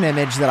this is an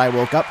image that I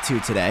woke up to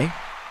today.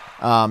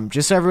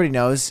 Just so everybody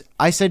knows,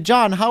 I said,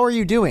 "John, how are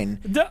you doing?"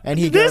 And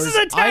he This goes, is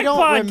a tech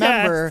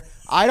podcast."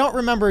 I don't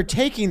remember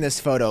taking this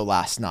photo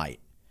last night."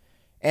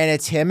 And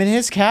it's him and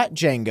his cat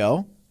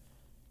Django.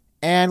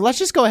 And let's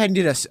just go ahead and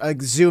do a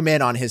zoom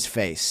in on his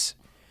face.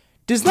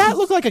 Does that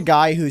look like a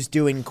guy who's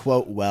doing,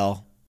 quote,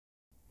 well?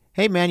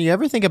 Hey, man, you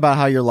ever think about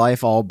how your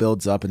life all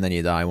builds up and then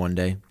you die one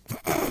day?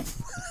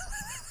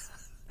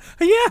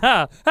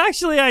 Yeah,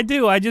 actually I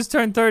do. I just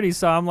turned 30,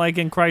 so I'm like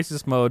in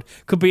crisis mode.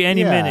 Could be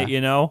any minute, you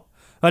know?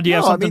 Do you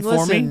have something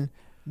for me?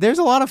 There's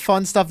a lot of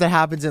fun stuff that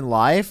happens in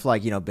life,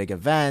 like, big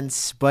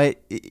events, but,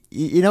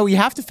 you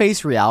have to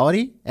face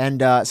reality.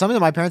 And something that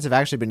my parents have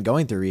actually been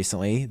going through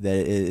recently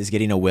that is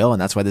getting a will,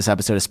 and that's why this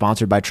episode is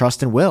sponsored by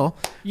Trust and Will.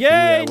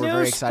 Yay, we're new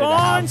very excited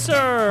sponsor! to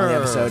have on the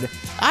episode.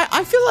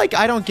 I feel like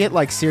I don't get,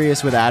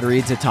 serious with ad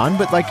reads a ton,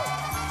 but,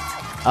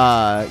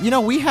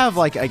 we have,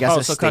 I guess,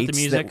 Oh, so cut the estates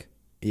music?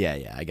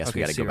 Yeah, I guess Okay,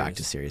 we got to go back serious.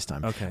 to serious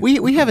time. Okay.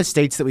 We have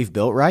estates that we've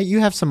built, right? You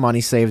have some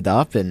money saved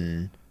up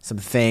and some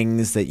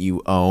things that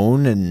you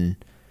own and...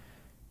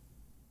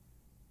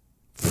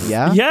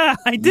 Yeah? Yeah,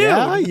 I do.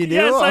 Yeah, you do?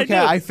 Yes, okay,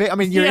 I do.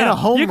 you're in a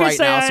home You can right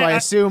say now, so I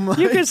assume...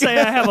 you can say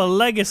I have a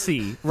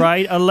legacy,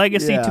 right? A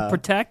legacy to Yeah.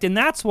 protect, and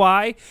that's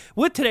why,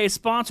 with today's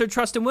sponsor,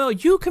 Trust and Will,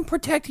 you can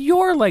protect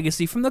your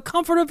legacy from the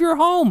comfort of your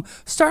home,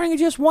 starting at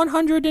just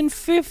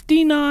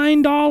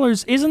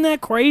 $159. Isn't that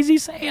crazy,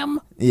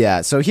 Sam?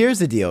 Yeah, so here's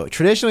the deal.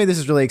 Traditionally, this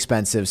is really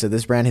expensive, so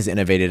this brand has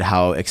innovated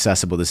how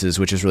accessible this is,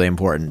 which is really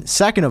important.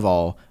 Second of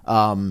all,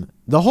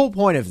 the whole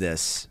point of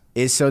this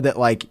is so that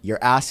your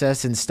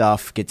assets and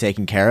stuff get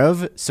taken care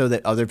of so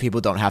that other people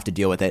don't have to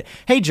deal with it.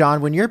 Hey,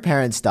 John, when your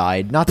parents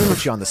died, not to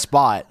put you on the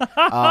spot,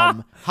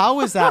 how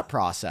was that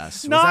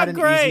process? Was Not that an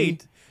great. easy...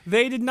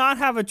 They did not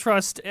have a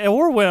trust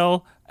or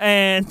will,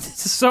 and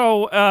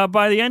so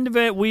by the end of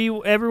it,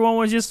 everyone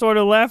was just sort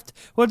of left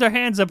with their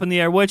hands up in the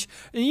air, which,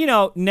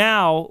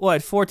 now,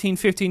 14,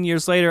 15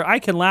 years later, I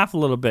can laugh a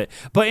little bit.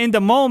 But in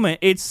the moment,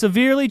 it's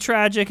severely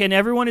tragic, and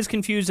everyone is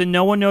confused, and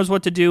no one knows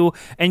what to do,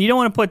 and you don't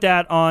want to put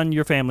that on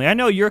your family. I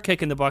know you're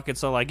kicking the bucket,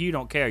 so, you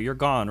don't care. You're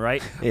gone,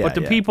 right? Yeah, but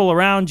the people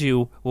around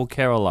you will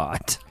care a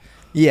lot.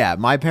 Yeah,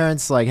 my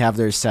parents have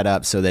theirs set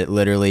up so that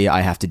literally I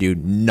have to do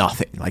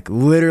nothing.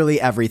 Literally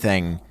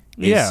everything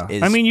is You should be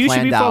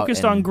planned out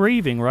focused on and-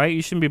 grieving, right?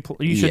 You shouldn't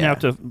have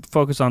to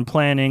focus on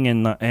planning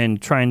and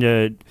trying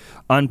to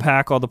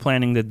unpack all the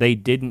planning that they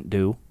didn't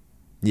do.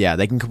 Yeah,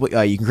 they can.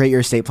 You can create your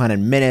estate plan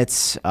in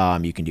minutes.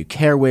 You can do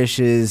care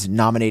wishes,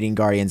 nominating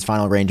guardians,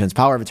 final arrangements,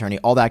 power of attorney.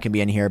 All that can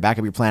be in here. Back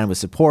up your plan with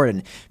support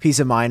and peace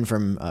of mind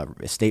from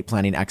estate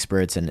planning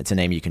experts, and it's a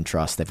name you can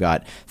trust. They've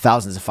got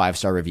thousands of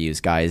 5-star reviews,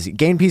 guys.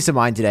 Gain peace of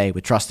mind today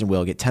with Trust and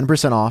Will. Get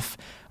 10% off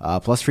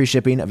plus free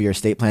shipping of your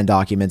estate plan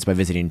documents by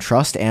visiting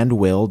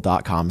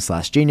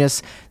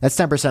trustandwill.com/genius. That's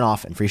 10%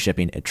 off and free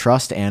shipping at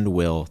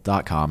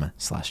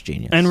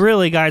trustandwill.com/genius. And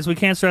really, guys, we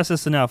can't stress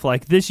this enough.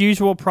 This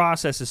usual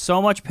process is so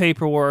much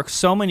paperwork,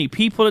 so many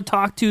people to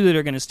talk to that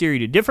are going to steer you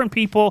to different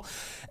people.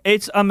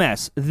 It's a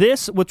mess.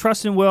 This, with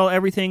Trust and Will,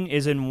 everything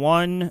is in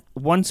one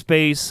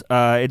space.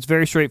 It's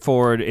very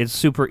straightforward. It's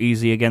super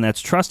easy. Again,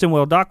 that's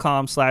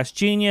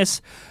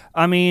trustandwill.com/genius.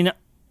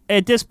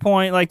 At this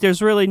point,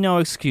 there's really no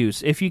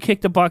excuse. If you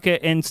kick the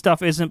bucket and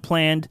stuff isn't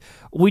planned,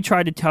 we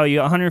try to tell you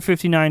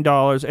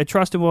 $159 at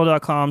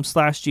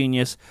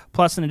trustandwill.com/genius,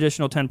 plus an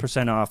additional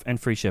 10% off and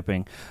free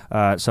shipping.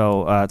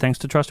 So thanks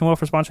to Trust and Will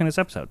for sponsoring this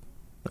episode.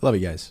 Love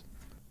you guys.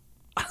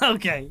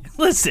 Okay,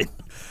 listen.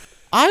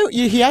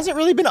 He hasn't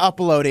really been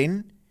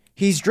uploading.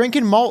 He's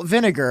drinking malt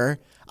vinegar.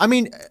 I've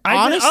been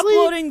honestly,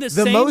 uploading the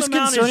same most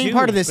amount as concerning you,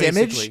 part of this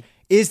basically. image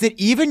is that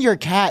even your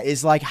cat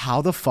is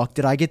how the fuck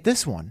did I get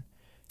this one?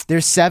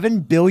 There's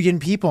 7 billion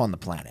people on the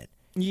planet.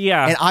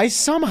 Yeah. And I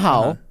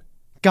somehow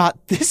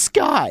got this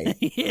guy.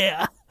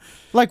 Yeah.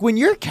 When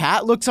your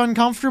cat looks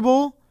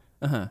uncomfortable,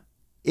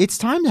 It's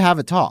time to have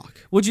a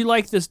talk. Would you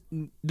like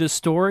the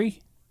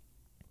story?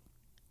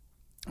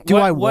 Do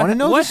I want to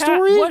know the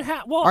story?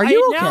 Well, Are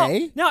you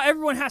okay? Now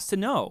everyone has to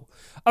know.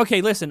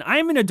 Okay, listen,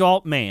 I'm an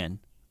adult man,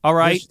 all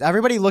right?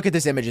 Everybody look at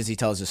this image as he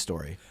tells his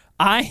story.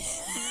 I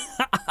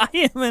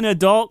am an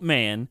adult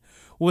man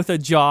with a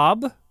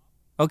job,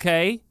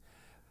 okay?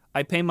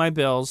 I pay my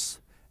bills.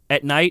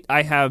 At night,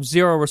 I have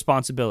zero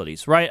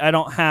responsibilities, right? I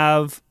don't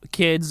have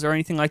kids or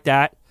anything like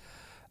that.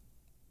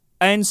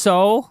 And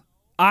so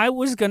I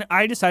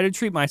decided to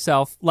treat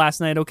myself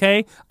last night,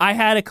 okay? I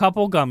had a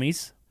couple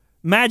gummies,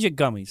 magic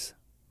gummies,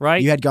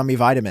 right? You had gummy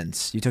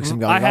vitamins. You took some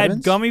gummy vitamins? I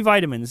had gummy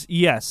vitamins,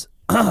 yes.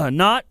 Probably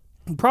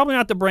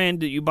not the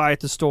brand that you buy at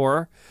the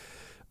store,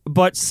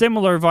 but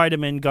similar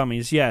vitamin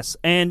gummies, yes.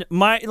 And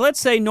let's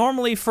say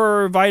normally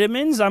for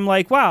vitamins, I'm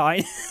like, wow,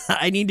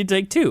 I need to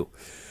take 2.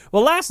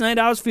 Well, last night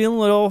I was feeling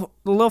a little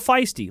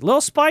feisty, a little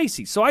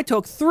spicy, so I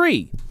took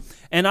 3.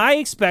 And I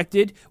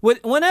expected,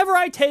 whenever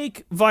I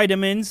take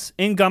vitamins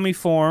in gummy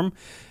form,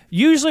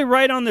 usually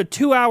right on the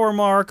 2-hour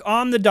mark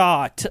on the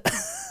dot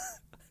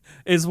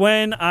is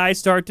when I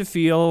start to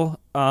feel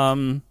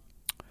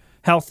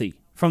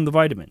healthy from the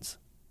vitamins.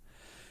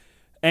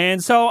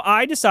 And so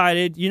I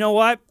decided, you know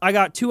what? I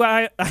got 2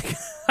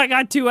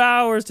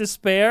 hours to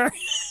spare.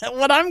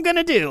 What I'm going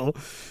to do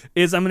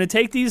is I'm going to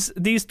take these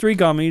 3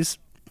 gummies.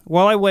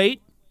 While I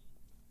wait,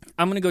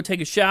 I'm going to go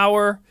take a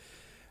shower.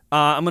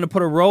 I'm going to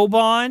put a robe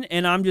on,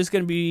 and I'm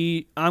going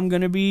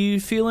to be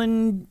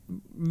feeling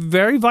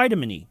very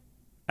vitamin-y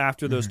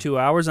after those 2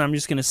 hours. I'm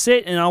just going to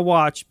sit and I'll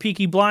watch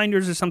Peaky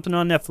Blinders or something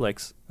on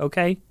Netflix,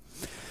 okay?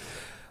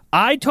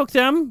 I took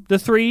them, the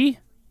 3,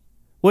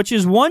 which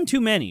is 1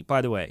 too many,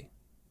 by the way.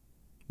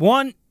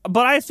 1,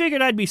 but I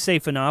figured I'd be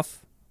safe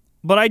enough.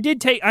 But I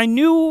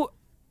knew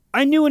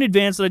in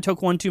advance that I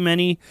took 1 too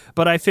many,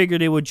 but I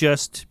figured it would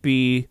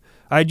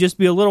I'd just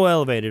be a little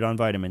elevated on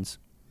vitamins.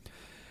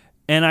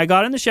 And I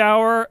got in the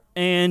shower,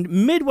 and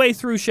midway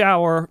through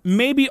shower,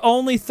 maybe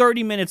only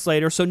 30 minutes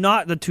later, so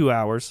not the 2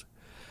 hours,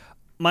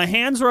 my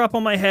hands were up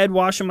on my head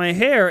washing my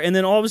hair, and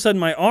then all of a sudden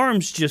my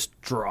arms just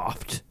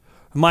dropped.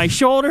 My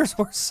shoulders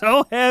were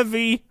so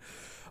heavy.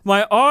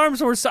 My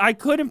arms were I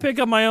couldn't pick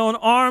up my own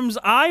arms.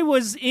 I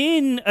was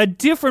in a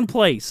different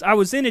place. I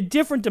was in a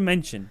different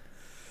dimension.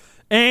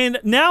 And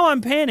now I'm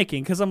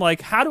panicking because I'm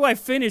like, how do I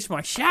finish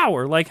my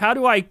shower? Like, how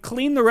do I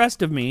clean the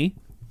rest of me?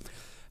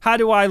 How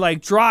do I,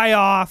 like, dry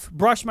off,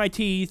 brush my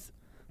teeth,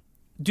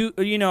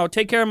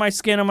 take care of my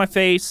skin on my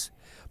face,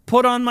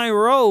 put on my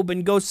robe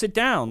and go sit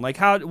down? Like,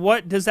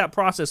 what does that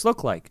process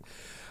look like?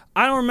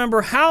 I don't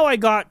remember how I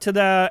got to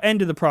the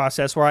end of the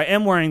process where I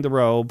am wearing the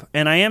robe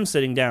and I am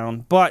sitting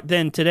down. But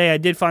then today I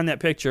did find that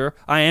picture.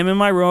 I am in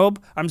my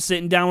robe. I'm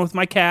sitting down with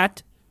my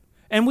cat.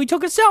 And we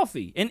took a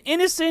selfie, an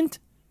innocent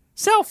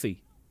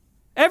selfie.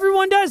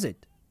 Everyone does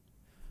it.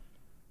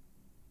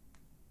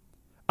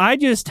 I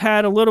just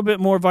had a little bit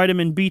more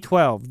vitamin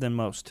B12 than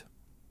most.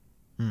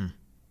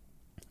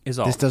 Is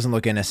all. This doesn't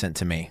look innocent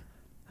to me.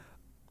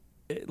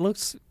 It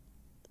looks...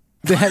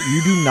 You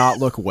do not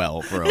look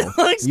well, bro. It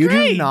looks you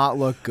great. do not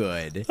look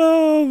good.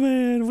 Oh,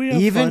 man. We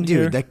have fun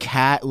here. The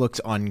cat looks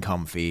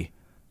uncomfy.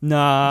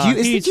 Nah. Do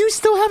you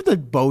still have the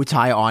bow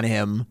tie on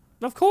him?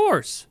 Of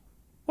course.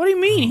 What do you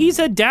mean? He's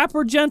a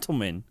dapper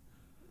gentleman.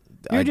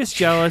 You're just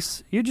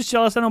jealous. You're just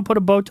jealous I don't put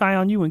a bow tie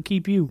on you and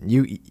keep you.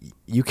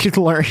 You could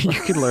learn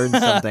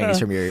some things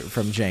from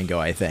Django,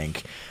 I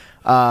think.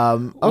 Okay,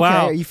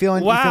 wow. Are you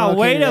feeling wow, okay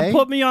way today? to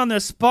put me on the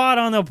spot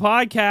on the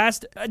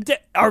podcast.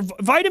 Are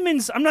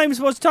vitamins, I'm not even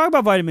supposed to talk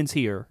about vitamins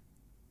here.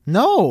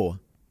 No.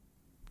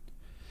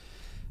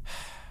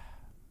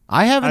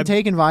 I haven't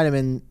taken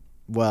vitamin,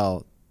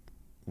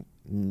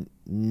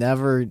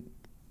 never.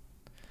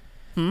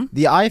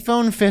 The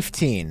iPhone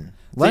 15.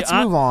 Let's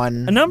move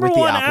on. Number with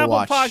the one Apple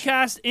Watch.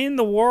 podcast in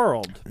the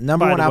world.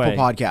 Number one Apple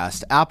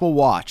podcast. Apple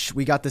Watch.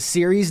 We got the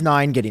Series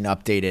 9 getting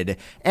updated,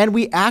 and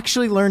we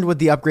actually learned what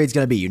the upgrade's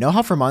going to be. You know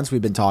how for months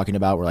we've been talking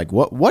about, we're like,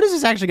 what is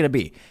this actually going to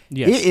be?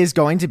 Yes. It is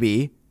going to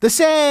be the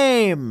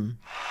same.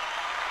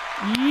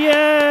 Yay!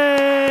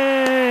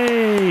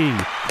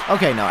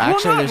 Okay, no,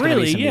 actually there's going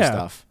to be some new yeah.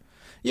 stuff.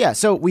 Yeah,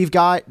 so we've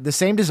got the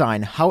same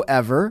design.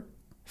 However,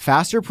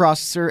 faster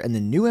processor and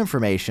the new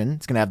information.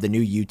 It's going to have the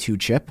new U2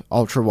 chip,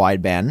 ultra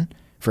wideband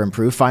for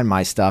improved Find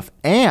My Stuff,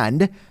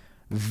 and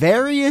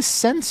various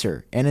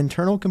sensor and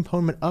internal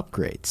component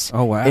upgrades.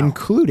 Oh, wow.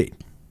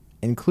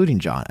 Including,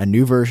 John, a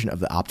new version of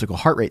the optical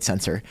heart rate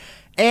sensor.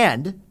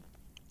 And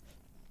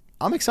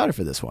I'm excited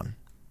for this one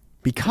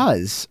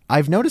because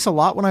I've noticed a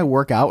lot when I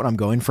work out, when I'm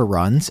going for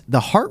runs, the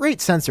heart rate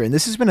sensor, and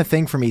this has been a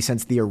thing for me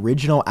since the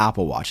original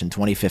Apple Watch in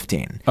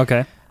 2015.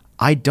 Okay.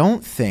 I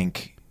don't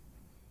think...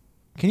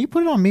 Can you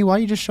put it on me? Why are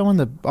you just showing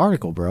the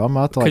article, bro? I'm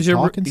about to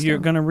talk and stuff. You're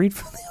going to read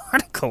from the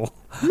article.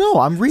 No,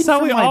 I'm reading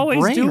from my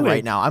brain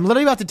right now. I'm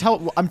literally about to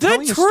tell... I'm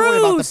telling you a story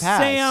about the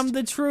past. Sam,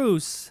 the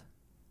truce.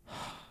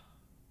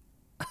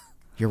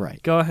 You're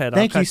right. Go ahead.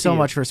 Thank you so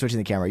much for switching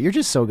the camera. You're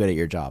just so good at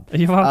your job.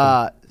 You're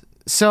welcome.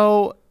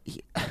 So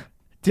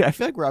Dude, I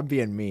feel like I'm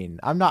being mean.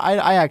 I'm not.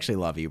 I actually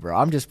love you, bro.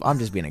 I'm just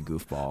being a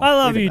goofball. I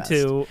love You're the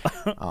you best.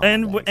 too.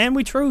 And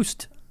we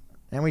truced.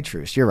 And we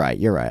truce. You're right.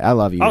 I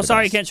love you. Oh, You're the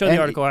sorry, I best. can't show the And-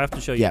 article. I have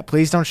to show you. Yeah,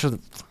 please don't show the.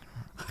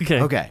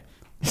 Okay. Okay.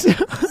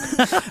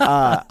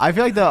 I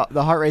feel like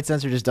the heart rate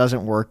sensor just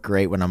doesn't work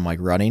great when I'm like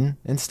running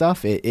and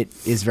stuff. It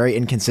is very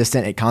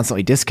inconsistent. It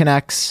constantly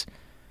disconnects.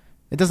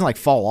 It doesn't like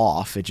fall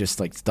off. It just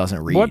like doesn't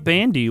read. What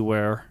band do you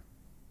wear?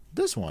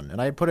 This one, and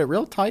I put it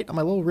real tight on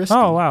my little wrist.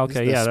 Oh, wow, This is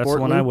okay, the yeah, that's the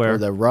sport one I loop, wear. Or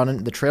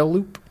the trail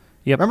loop.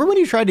 Yep. Remember when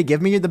you tried to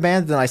give me the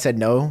band, then I said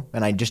no,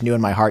 and I just knew in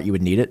my heart you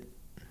would need it.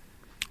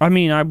 I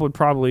mean, I would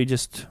probably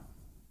just.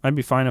 I'd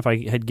be fine if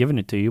I had given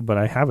it to you, but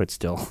I have it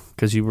still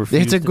because you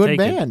refused It's a to good take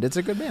it. band. It's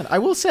a good band. I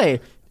will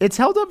say it's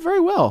held up very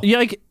well. Yeah,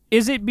 like,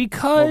 is it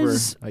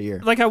because Over a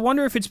year. Like, I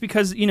wonder if it's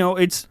because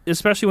it's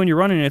especially when you're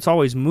running, it's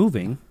always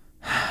moving.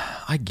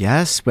 I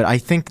guess, but I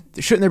think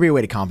shouldn't there be a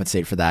way to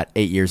compensate for that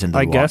 8 years into the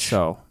I watch? guess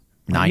so.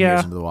 9 Yeah,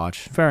 years into the watch.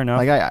 fair enough.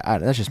 Like I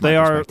that's just my They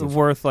are perspective.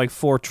 worth like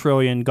 $4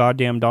 trillion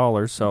goddamn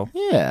dollars, so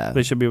Yeah,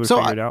 they should be able to so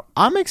figure it out.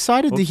 I'm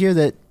excited to hear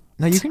that.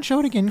 No, you can show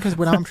it again because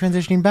when I'm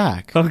transitioning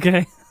back,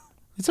 Okay,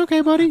 it's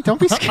okay, buddy. Don't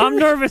be scared. I'm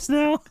nervous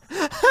now.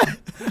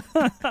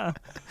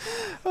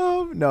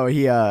 No,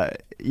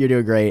 you're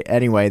doing great.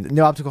 Anyway, the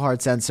new optical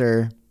heart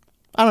sensor.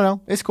 I don't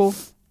know. It's cool.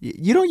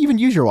 You don't even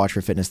use your watch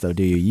for fitness though,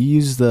 do you? You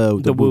use the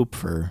Whoop.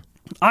 for.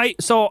 I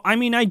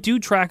do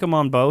track them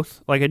on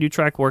both. Like, I do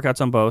track workouts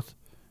on both.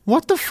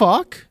 What the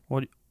fuck?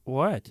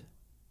 What?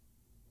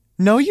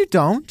 No, you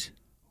don't.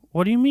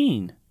 What do you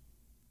mean?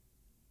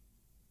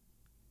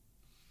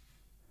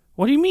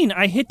 What do you mean?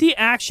 I hit the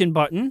action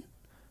button.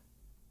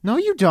 No,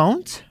 you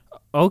don't.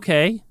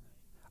 Okay.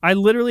 I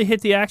literally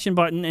hit the action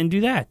button and do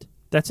that.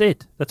 That's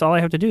it. That's all I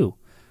have to do.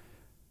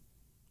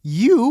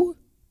 You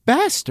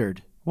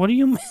bastard. What do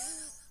you mean?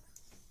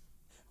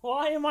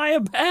 Why am I a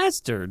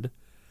bastard?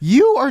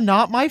 You are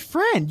not my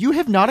friend. You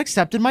have not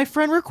accepted my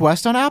friend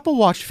request on Apple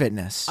Watch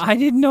Fitness. I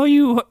didn't know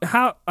you.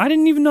 I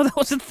didn't even know that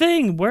was a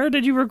thing. Where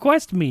did you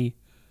request me?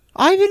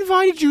 I've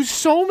invited you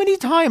so many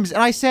times,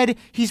 and I said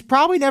he's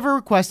probably never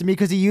requested me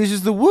because he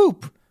uses the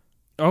Whoop.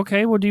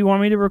 Okay, well, do you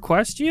want me to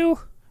request you?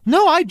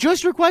 No, I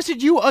just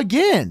requested you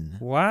again.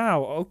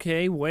 Wow,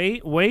 okay, way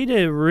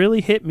to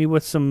really hit me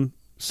with some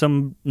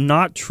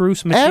not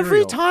truce material.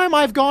 Every time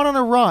I've gone on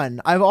a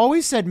run, I've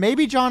always said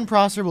maybe John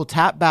Prosser will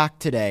tap back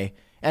today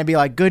and be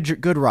like,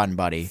 good run,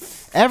 buddy.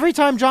 Every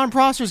time John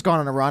Prosser's gone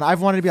on a run, I've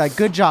wanted to be like,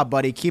 good job,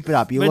 buddy. Keep it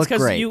up. You But look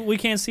it's great. we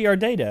can't see our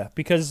data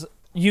because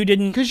you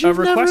didn't Because you've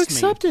never request me.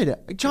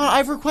 accepted. John,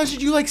 I've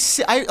requested you like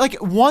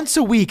once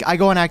a week. I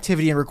go on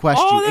activity and request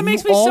you. Oh, that and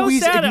makes you me so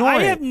always sad. ignore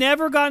I it. have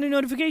never gotten a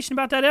notification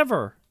about that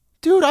ever.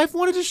 Dude, I've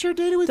wanted to share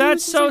data with you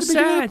That's since so the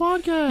beginning sad. of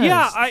the podcast.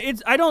 Yeah,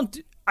 I don't.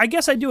 I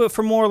guess I do it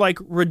for more like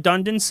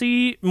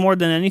redundancy more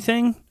than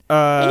anything.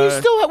 And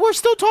we're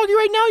still talking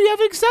right now. You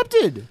haven't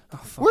accepted.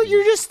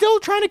 You're just still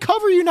trying to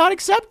cover you not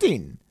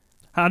accepting.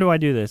 How do I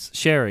do this?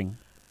 Sharing.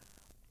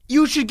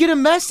 You should get a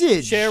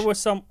message. Share with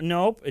some.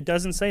 Nope, it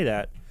doesn't say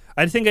that.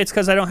 I think it's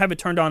because I don't have it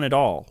turned on at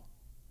all.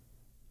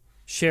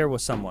 Share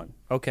with someone.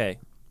 Okay.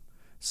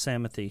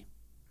 Samothy.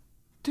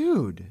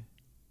 Dude.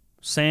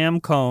 Sam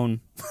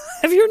Cohn.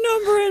 Have your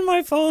number in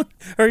my phone,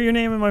 or your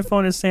name in my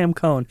phone is Sam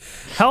Cohn.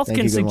 Health Thank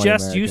can you, Good Morning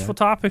suggest America. useful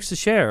topics to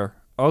share.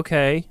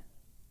 Okay.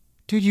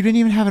 Dude, you didn't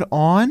even have it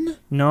on?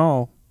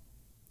 No.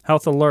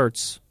 Health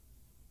alerts.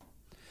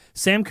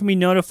 Sam can be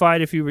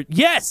notified if you...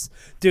 Yes!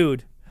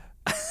 Dude.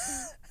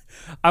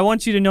 I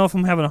want you to know if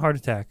I'm having a heart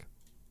attack.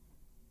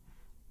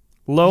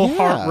 Low Yeah.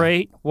 heart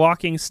rate,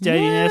 walking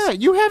steadiness. Yeah,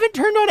 you haven't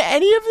turned on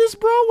any of this,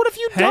 bro? What if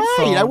you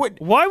Headphone. died?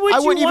 Why would I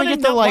you wouldn't want even to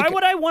get the, know? like- Why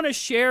would I want to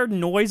share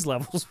noise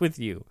levels with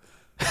you?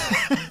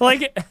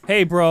 Like,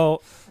 hey,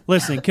 bro,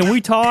 listen, can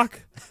we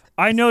talk?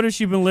 I noticed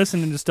you've been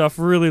listening to stuff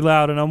really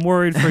loud, and I'm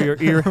worried for your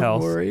ear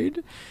health.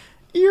 Worried?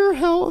 Ear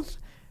health.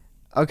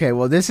 Okay,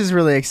 well, this is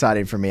really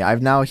exciting for me.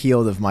 I've now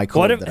healed of my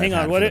cold. What if? that Hang I've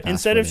on. had What for if, the past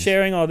instead 4 of days.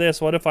 sharing all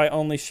this, what if I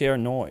only share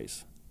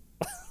noise?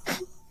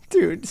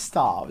 Dude,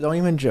 stop. Don't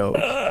even joke.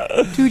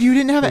 Dude, you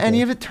didn't have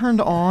any of it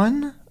turned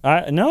on?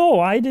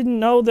 No, I didn't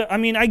know that. I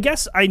mean, I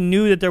guess I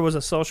knew that there was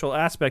a social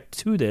aspect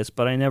to this,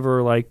 but I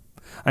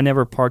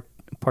never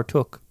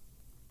partook.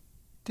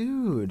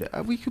 Dude,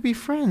 we could be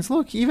friends.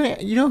 Look, even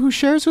you know who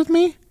shares with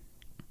me?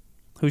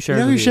 Who shares?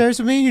 You know with who shares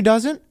with me? Who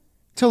doesn't?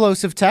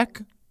 Telos of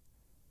Tech,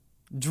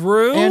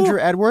 Drew. Andrew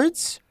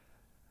Edwards.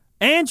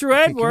 Andrew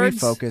Okay,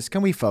 Edwards.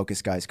 Can we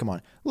focus, guys? Come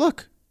on.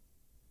 Look,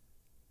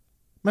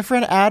 my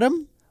friend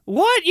Adam.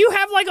 What? You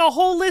have like a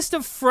whole list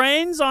of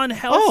friends on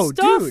health Oh,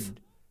 stuff?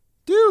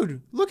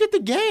 dude, look at the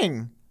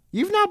gang.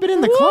 You've not been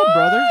in the club,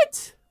 brother.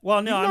 What?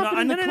 Well, no, You've I'm not not.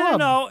 been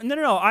in the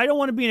No. I don't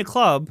want to be in a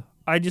club.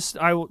 I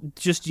will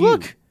just you.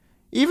 Look,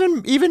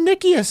 even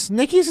Nikias.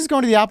 Nikias is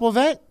going to the Apple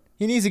event.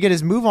 He needs to get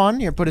his move on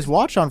here, put his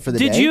watch on for the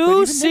day. Did but you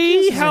even see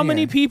Nikias is how in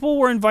many here. people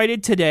were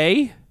invited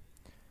today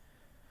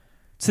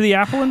to the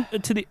Apple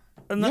to the?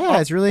 Yeah,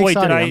 it's really Wait,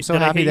 exciting. Did I, I'm so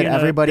did I happy hit that you in a-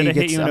 everybody did I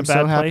hit gets. you in a I'm so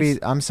bad happy. place?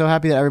 I'm so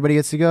happy that everybody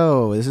gets to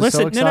go. This is so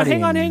Listen,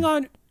 exciting. no, hang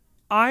on.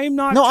 I'm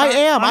not. No, I try-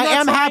 am. I'm I not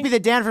am trying- happy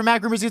that Dan from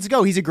Mac Rumors gets to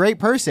go. He's a great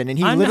person, and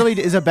he I'm literally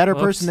not- is a better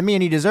Oops. person than me,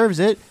 and he deserves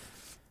it.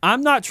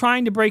 I'm not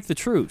trying to break the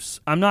truce.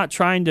 I'm not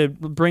trying to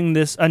bring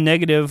this a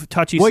negative,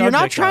 touchy Well, subject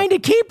you're not trying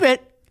up. to keep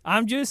it.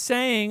 I'm just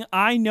saying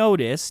I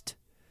noticed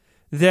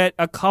that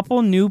a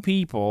couple new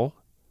people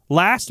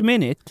last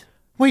minute.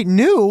 Wait,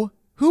 new?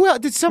 Who else?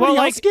 Did somebody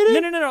Well, else get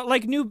it? No.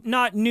 Like new,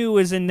 not new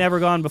as in never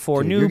gone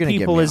before. Dude, you're new gonna give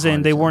people me a as in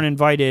heart they attack. weren't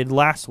invited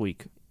last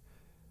week.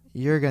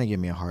 You're gonna give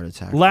me a heart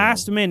attack.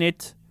 Last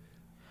minute,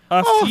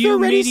 a Oh, few they're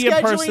already media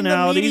scheduling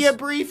personalities. the media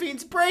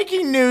briefings.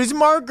 Breaking news.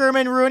 Mark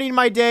Gurman ruining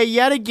my day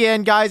yet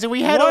again, guys. And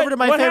we head What- over to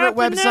my what favorite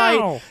happened website,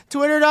 now?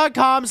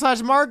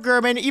 twitter.com/Mark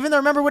Gurman. Even though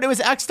remember when it was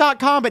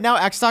x.com, but now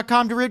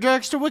x.com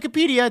redirects to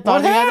Wikipedia. Thought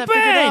What we had that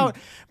figured happened? out.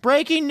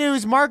 Breaking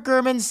news. Mark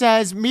Gurman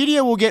says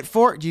media will get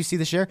 4. Do you see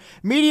the share?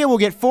 Media will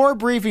get 4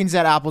 briefings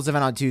at Apple's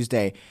event on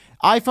Tuesday.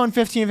 iPhone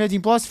 15 and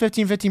 15 Plus,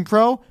 15, 15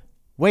 Pro.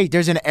 Wait,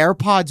 there's an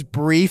AirPods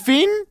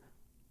briefing?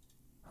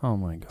 Oh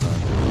my god,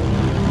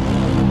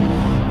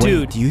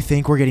 dude! Do you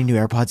think we're getting new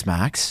AirPods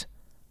Max?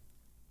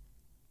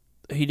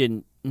 He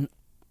didn't.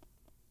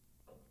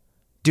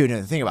 Dude,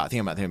 no, think about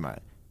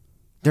it.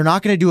 They're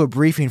not going to do a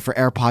briefing for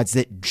AirPods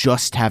that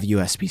just have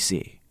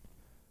USB-C.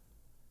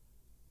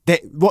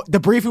 The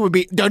briefing would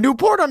be the new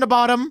port on the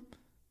bottom.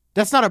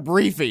 That's not a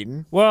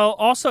briefing. Well,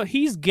 also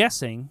he's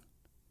guessing.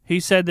 He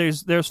said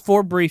there's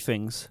 4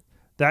 briefings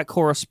that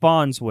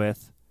corresponds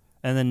with,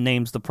 and then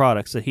names the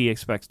products that he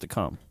expects to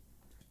come.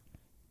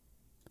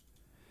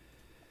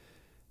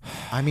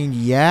 I mean,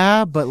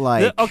 yeah, but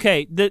like...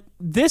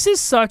 This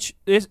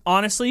is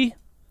honestly...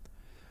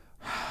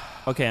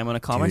 Okay, I'm going to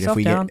calm Dude, if myself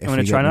we down. get- I'm if going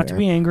we to try get not new to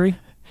be angry.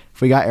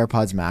 If we got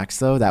AirPods Max,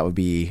 though, that would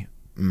be...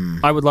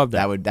 I would love that.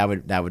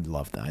 That would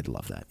love that. I'd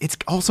love that. It's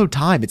also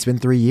time. It's been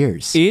 3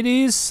 years. It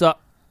is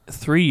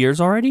 3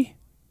 years already?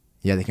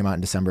 Yeah, they came out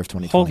in December of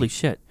 2020. Holy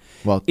shit.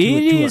 Well,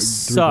 It two-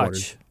 is 3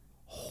 quarters. such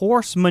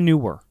horse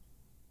manure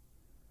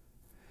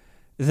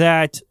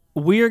that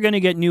we are going to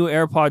get new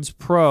AirPods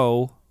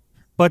Pro,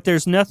 but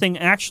there's nothing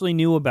actually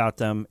new about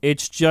them.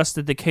 It's just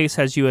that the case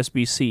has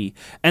USB-C.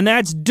 And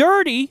that's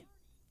dirty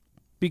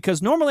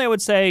because normally I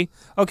would say,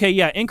 okay,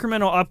 yeah,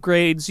 incremental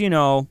upgrades,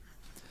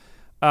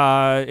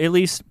 at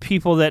least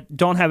people that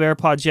don't have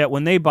AirPods yet,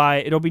 when they buy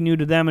it, it'll be new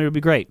to them and it'll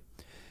be great.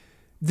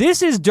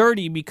 This is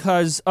dirty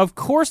because, of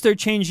course, they're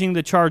changing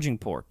the charging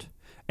port.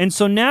 And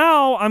so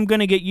now I'm going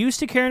to get used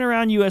to carrying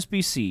around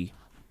USB-C,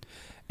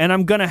 and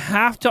I'm going to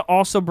have to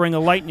also bring a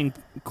lightning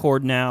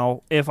cord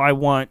now if I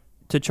want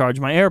to charge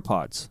my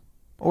AirPods.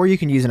 Or you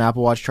can use an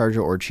Apple Watch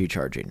charger or Qi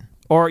charging.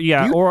 Or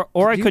yeah, Do you-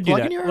 or I do you could do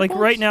plug that. in your Like AirPods?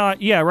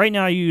 right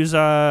now I use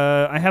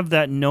I have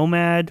that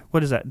Nomad.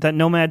 What is that? That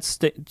Nomad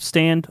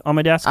stand on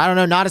my desk. I don't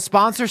know. Not a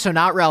sponsor, so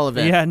not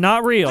relevant. Yeah,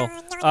 not real.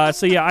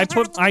 So yeah, I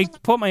put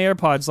my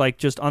AirPods like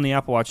just on the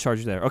Apple Watch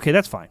charger there. Okay,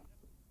 that's fine.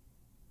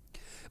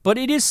 But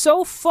it is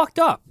so fucked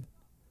up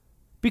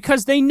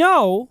because they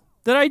know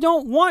that I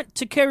don't want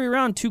to carry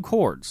around 2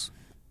 cords.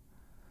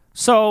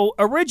 So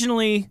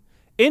originally,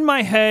 in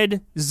my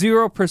head,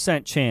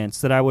 0%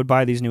 chance that I would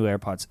buy these new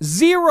AirPods.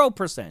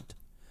 0%.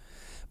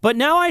 But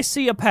now I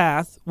see a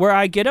path where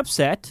I get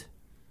upset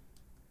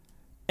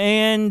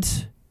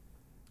and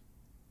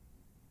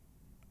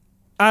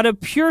out of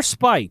pure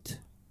spite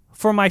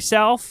for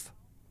myself,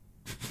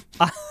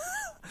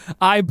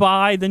 I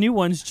buy the new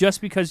ones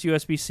just because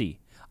USB-C.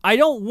 I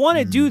don't want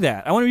to do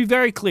that. I want to be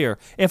very clear.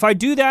 If I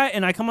do that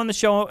and I come on the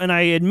show and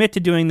I admit to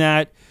doing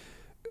that,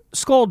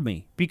 scold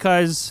me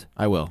because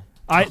I will.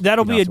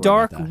 that'll You be a don't have to worry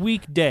dark, about that.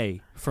 weak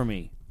day for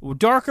me.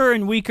 Darker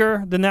and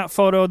weaker than that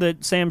photo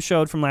that Sam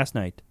showed from last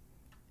night.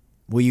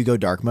 Will you go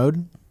dark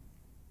mode?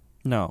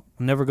 No,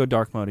 I'll never go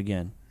dark mode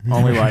again.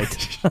 Only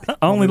light.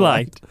 Only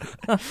light.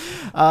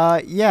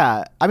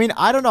 Yeah. I mean,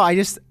 I don't know.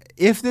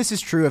 If this is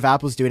true, if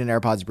Apple's doing an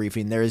AirPods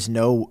briefing, there is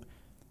no.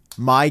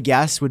 My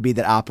guess would be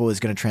that Apple is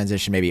going to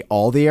transition maybe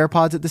all the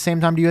AirPods at the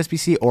same time to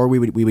USB-C, or we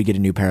would get a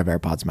new pair of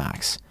AirPods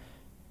Max.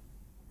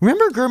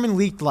 Remember Gurman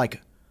leaked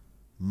like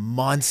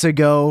months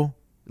ago,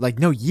 like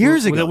no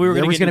years That ago. we were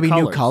there gonna was get going to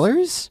new be new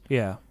colors.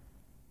 Yeah.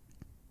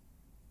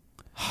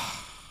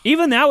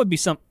 Even that would be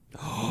some.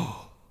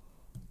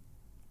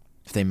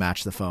 If they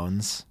match the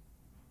phones.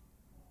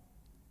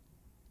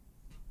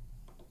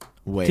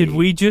 Wait. Did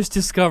we just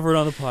discover it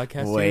on the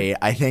podcast? here? Wait,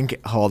 I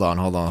think. Hold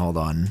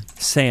on.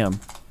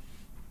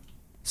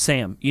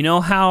 Sam, you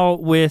know how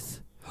with.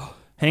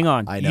 Hang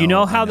on. I You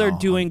know, know how I they're know.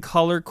 doing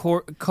color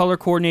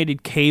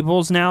coordinated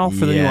cables now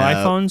for the new Yep.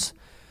 iPhones?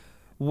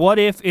 What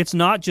if it's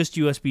not just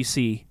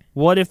USB-C?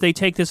 What if they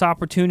take this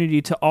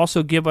opportunity to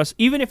also give us,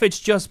 even if it's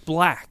just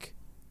black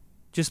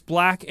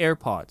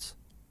AirPods,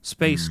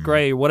 space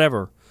gray or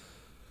whatever?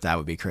 That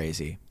would be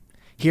crazy.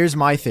 Here's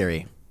my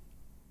theory.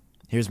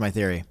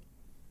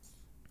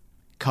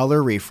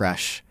 Color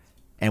refresh.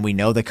 And we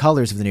know the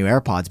colors of the new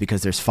AirPods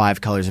because there's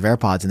 5 colors of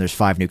AirPods and there's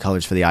 5 new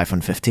colors for the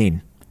iPhone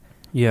 15.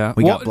 Yeah.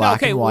 We got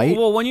black and white.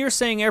 Well, when you're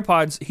saying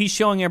AirPods, he's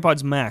showing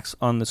AirPods Max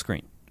on the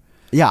screen.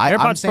 Yeah, I'm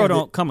AirPods saying Pro that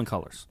don't come in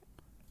colors.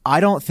 I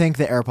don't think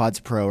the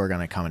AirPods Pro are going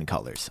to come in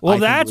colors. Well, I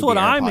think it that's would what be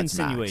I'm AirPods Max.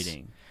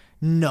 insinuating.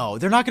 No,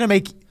 they're not going to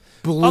make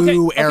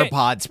blue Okay.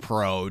 AirPods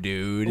Pro,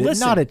 dude.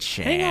 Listen, Not a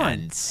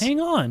chance. Hang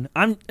on.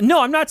 I'm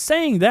not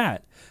saying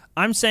that.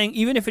 I'm saying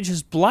even if it's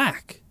just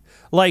black.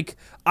 Like,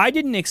 I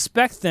didn't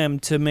expect them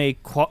to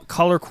make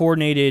color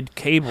coordinated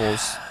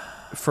cables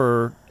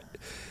for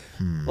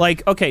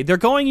like, okay, they're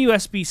going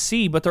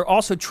USB-C, but they're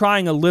also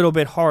trying a little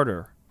bit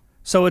harder.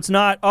 So it's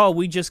not, oh,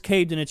 we just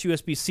caved and it's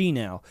USB-C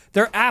now.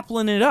 They're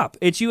appling it up.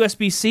 It's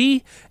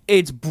USB-C,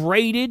 it's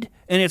braided,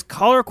 and it's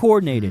color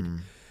coordinated.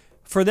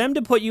 For them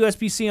to put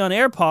USB-C on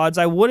AirPods,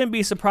 I wouldn't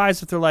be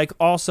surprised if they're like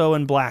also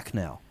in black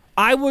now.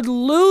 I would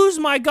lose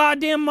my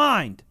goddamn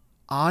mind.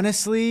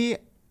 Honestly,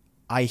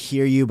 I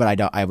hear you, but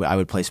I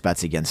would place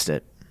bets against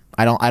it.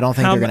 I don't think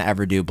they're going to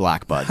ever do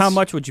black buds. How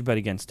much would you bet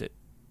against it?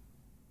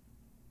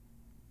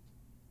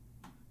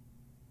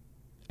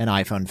 An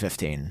iPhone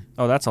 15.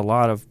 Oh, that's a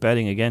lot of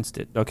betting against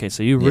it. Okay,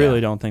 so you really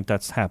don't think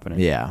that's happening.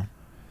 Yeah.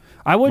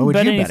 I wouldn't would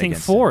bet you bet anything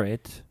against for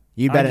it.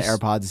 You'd bet an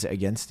AirPods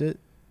against it?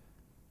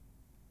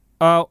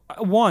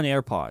 One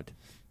AirPod.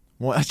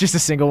 Well, just a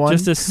single one?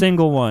 Just a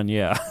single one,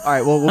 yeah. All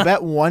right, well, we'll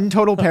bet one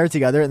total pair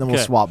together, and then we'll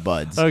Okay. swap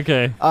buds.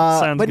 Okay,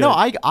 sounds but good. no,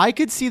 I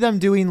could see them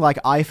doing like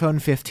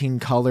iPhone 15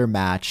 color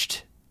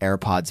matched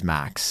AirPods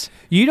Max.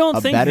 You don't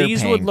a think better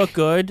these would pink. look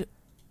good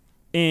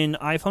in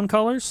iPhone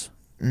colors?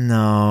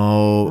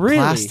 No.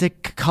 Really?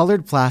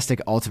 Colored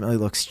plastic ultimately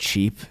looks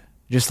cheap.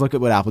 Just look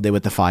at what Apple did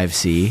with the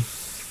 5C.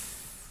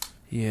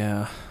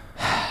 Yeah.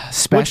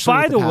 Especially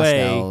by with the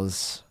way-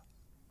 pastels.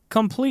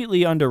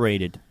 Completely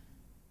underrated.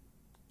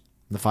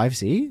 The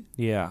 5C?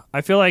 Yeah. I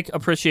feel like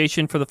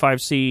appreciation for the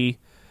 5C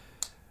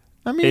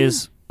I mean,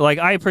 is, like,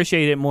 I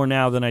appreciate it more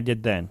now than I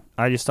did then.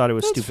 I just thought it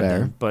was That's stupid fair.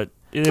 then, but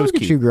it look was at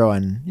cute. you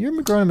growing. You're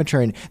growing and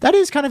maturing. That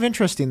is kind of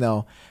interesting,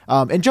 though.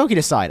 And joking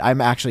aside,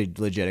 I'm actually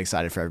legit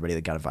excited for everybody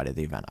that got invited to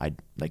the event.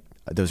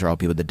 Those are all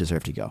people that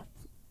deserve to go.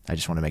 I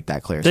just want to make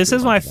that clear. This So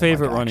is people my don't think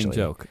favorite I'm, like, running actually-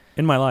 joke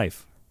in my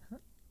life.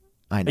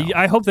 I know.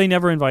 I hope they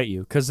never invite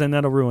you, because then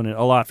that'll ruin it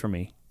a lot for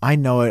me. I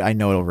know it. I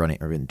know it'll ruin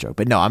the joke,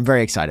 but no, I'm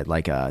very excited.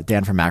 Like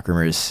Dan from Mac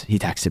Rumors, he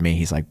texted me.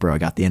 He's like, "Bro, I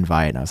got the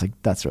invite," and I was like,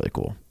 "That's really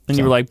cool." And So,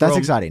 you were like, bro, "That's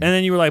exciting." And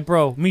then you were like,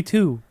 bro, me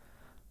too.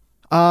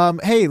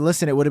 Hey,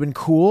 listen, it would have been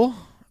cool.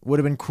 Would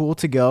have been cool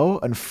to go.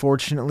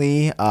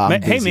 Unfortunately,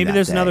 I'm Hey, busy maybe that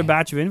there's day. another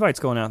batch of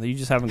invites going out that you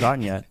just haven't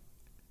gotten yet.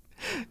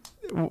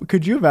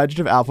 Could you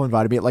imagine if Apple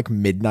invited me at like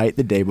midnight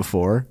the day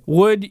before?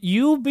 Would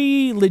you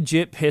be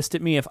legit pissed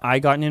at me if I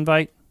got an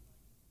invite?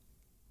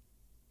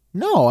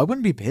 No, I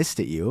wouldn't be pissed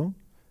at you.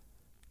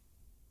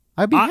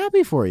 I'd be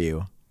happy for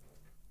you.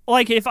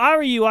 Like, if I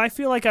were you, I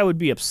feel like I would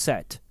be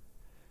upset.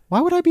 Why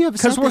would I be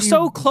upset? Because we're that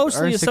so you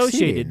closely are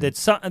associated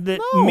succeeding? that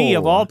No. me,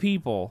 of all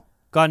people,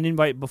 got an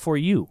invite before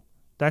you.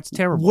 That's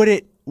terrible.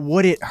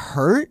 Would it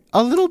hurt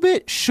a little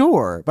bit?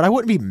 Sure, but I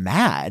wouldn't be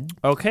mad.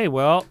 Okay,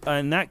 well,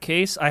 in that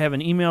case, I have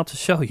an email to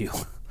show you.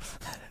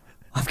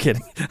 I'm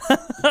kidding.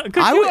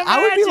 I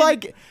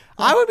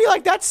would be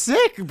like, that's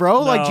sick,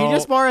 bro. Like No.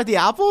 Genius Bar at the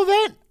Apple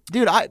event,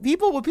 dude.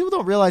 What people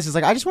don't realize is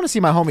like I just want to see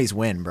my homies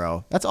win,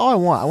 bro. That's all I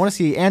want. I want to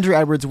see Andrew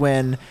Edwards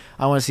win.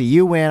 I want to see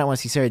you win. I want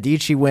to see Sarah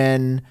Dietschy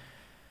win.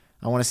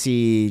 I want to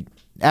see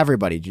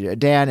everybody,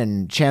 Dan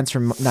and Chance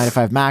from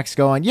 9to5 Max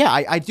going. Yeah,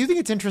 I do think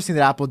it's interesting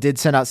that Apple did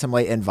send out some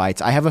late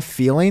invites. I have a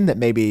feeling that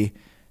maybe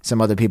some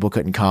other people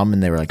couldn't come,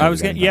 and they were like, I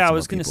was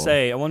gonna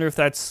say, I wonder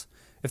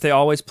if they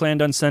always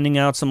planned on sending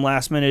out some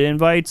last minute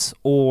invites,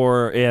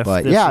 or if.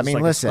 But this yeah, I was mean,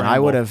 like a listen, I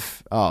scramble. would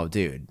have. Oh,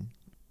 dude,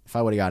 if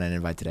I would have gotten an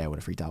invite today, I would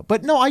have freaked out.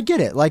 But no, I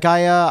get it. Like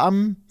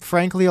I'm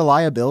frankly a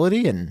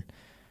liability, and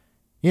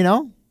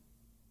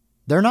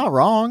they're not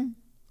wrong.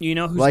 You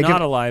know who's like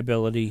not a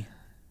liability?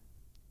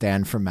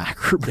 Dan from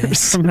Mac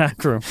Rumors. From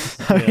Macroom.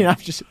 I mean, I'm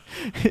just.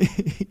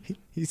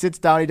 He sits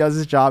down, he does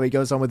his job, he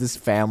goes home with his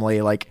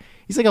family. Like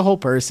he's like a whole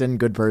person,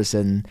 good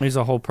person. He's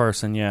a whole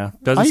person, yeah.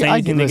 Doesn't say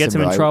anything that gets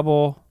him in bro,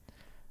 trouble.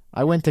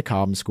 I went to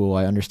comm school.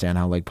 I understand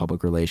how like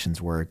public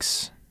relations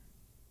works.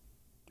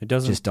 It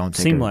doesn't Just don't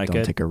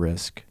take a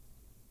risk.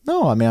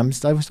 No, I mean I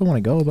still want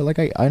to go, but like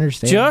I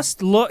understand.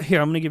 Just look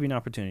here. I'm going to give you an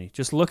opportunity.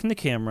 Just look in the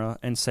camera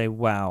and say,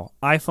 "Wow,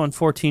 iPhone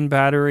 14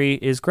 battery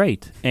is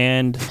great,"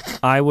 and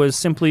I was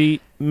simply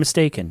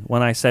mistaken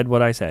when I said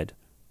what I said.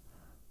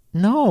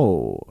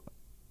 No,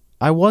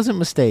 I wasn't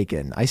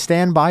mistaken. I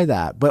stand by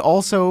that. But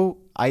also,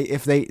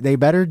 if they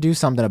better do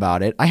something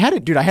about it. I had a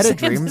dream.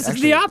 This is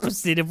actually. the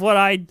opposite of what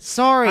I.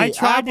 Sorry, I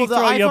tried Apple, to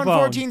throw the you a iPhone bone.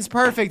 14 is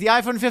perfect. The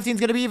iPhone 15 is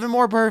going to be even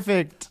more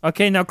perfect.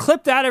 Okay, now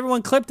clip that.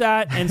 Everyone, clip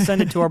that and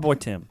send it to our boy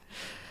Tim.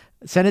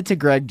 Send it to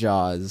Greg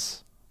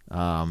Jaws.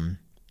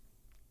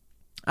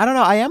 I don't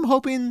know.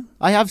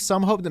 I have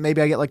some hope that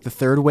maybe I get like the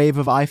third wave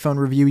of iPhone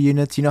review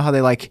units. You know how they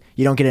like,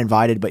 you don't get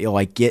invited, but you'll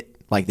like get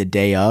like the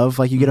day of,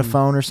 like you get a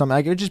phone or something.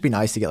 Like, it would just be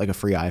nice to get like a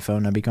free iPhone.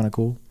 That'd be kind of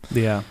cool.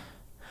 Yeah.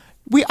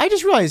 I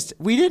just realized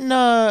we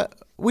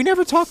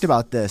never talked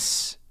about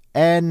this,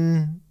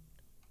 and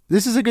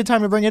this is a good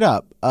time to bring it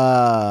up.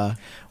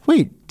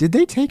 Wait, did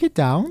they take it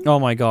down? Oh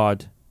my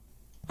God.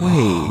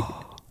 Wait.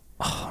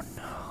 Oh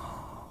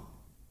no.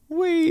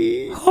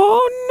 Wait.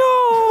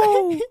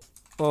 Oh no.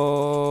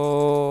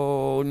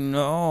 Oh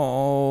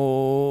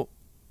no.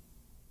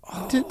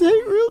 Did they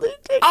really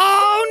take?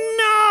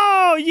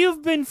 Oh no!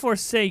 You've been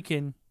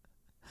forsaken.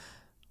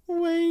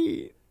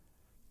 Wait.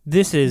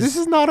 This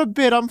is not a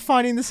bit. I'm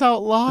finding this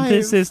out live.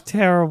 This is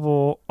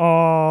terrible.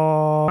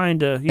 Oh,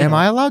 kinda. Am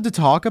I allowed to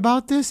talk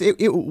about this?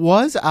 It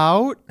was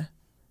out.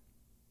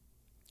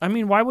 I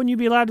mean, why wouldn't you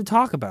be allowed to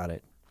talk about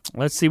it?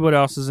 Let's see what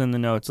else is in the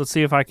notes. Let's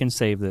see if I can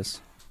save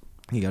this.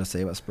 You gotta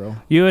save us, bro.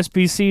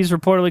 USB-C is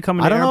reportedly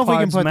coming to AirPods I don't know if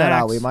we can put that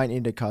out. Max. We might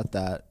need to cut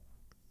that.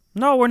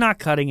 No, we're not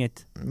cutting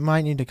it.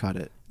 Might need to cut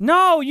it.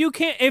 No, you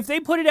can't. If they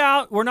put it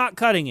out, we're not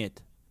cutting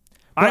it.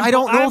 But I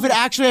don't know if it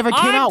actually ever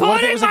came out.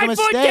 What if it was like a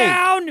mistake?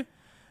 Down.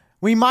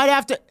 We might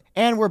have to.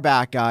 And we're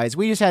back, guys.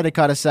 We just had to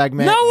cut a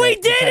segment. No, we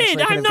that didn't. potentially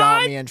could I'm have not.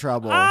 Got me in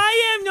trouble.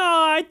 I am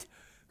not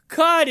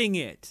cutting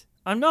it.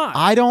 I'm not.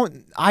 I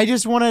don't. I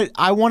just want to.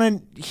 I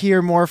want to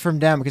hear more from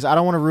them because I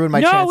don't want to ruin my.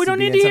 No, chance we don't to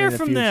be need to in hear something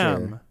from in the them.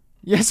 future.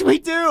 Yes, we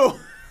do.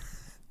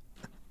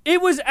 It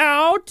was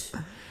out,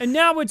 and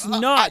now it's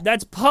not.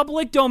 That's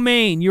public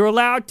domain. You're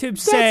allowed to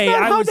say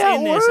not I how was that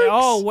in works. this.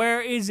 Oh,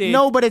 where is it?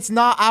 No, but it's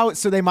not out,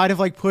 so they might have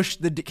like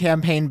pushed the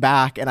campaign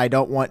back, and I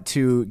don't want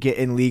to get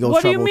in legal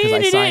What do you trouble because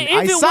mean I it signed. is? If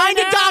I it signed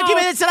went a document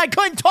out- that said I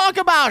couldn't talk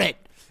about it.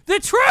 The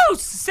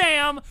truce,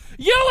 Sam.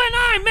 You and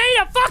I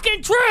made a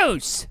fucking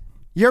truce.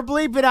 You're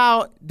bleeping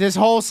out this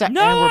whole set.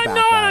 No, and we're I'm back,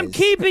 not. guys. I'm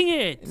keeping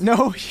it.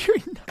 No, you're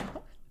not.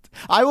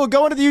 I will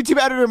go into the YouTube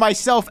editor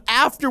myself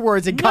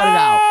afterwards and cut it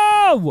out.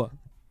 No.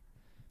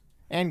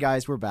 And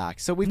guys, we're back.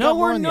 So we've No, got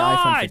more we're on the not.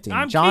 iPhone 15.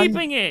 I'm John,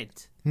 keeping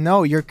it.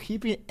 No, you're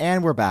keeping it,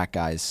 and we're back,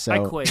 guys. So I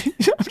quit.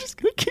 I'm just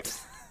gonna keep.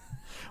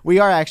 We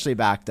are actually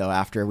back though.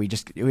 After we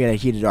had a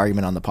heated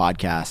argument on the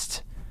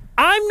podcast.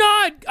 I'm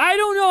not. I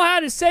don't know how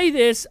to say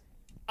this.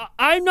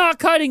 I'm not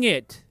cutting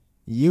it.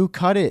 You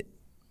cut it.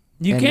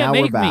 You and can't now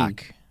make we're me.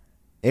 back.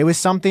 It was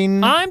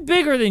something. I'm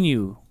bigger than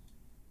you.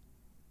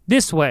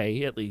 This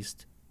way, at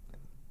least.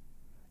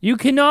 You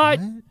cannot.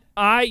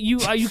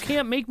 You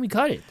can't make me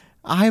cut it.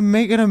 I'm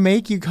gonna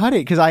make you cut it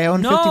because I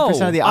own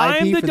 50% of the IP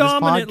I'm the for this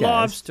dominant podcast.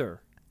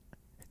 lobster.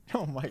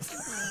 Oh my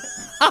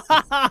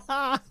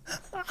god.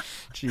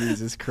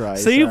 Jesus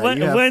Christ. See, All right,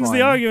 you have wins fun.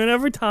 the argument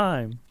every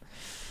time.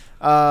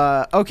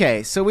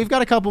 Okay, so we've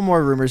got a couple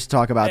more rumors to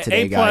talk about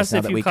today, A+ guys. Now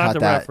if that you we caught cut the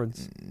that.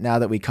 reference. Now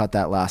that we cut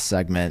that last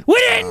segment. We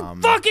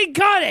didn't fucking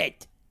cut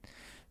it.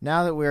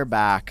 Now that we're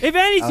back. If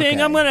anything,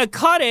 okay. I'm gonna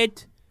cut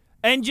it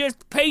and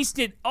just paste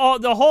it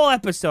the whole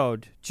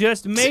episode.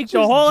 Just make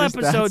the whole just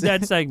episode that's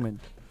that it. segment.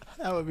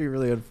 That would be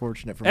really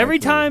unfortunate for Every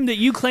my career. time that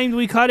you claimed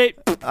we cut it,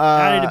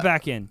 added it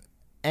back in.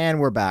 And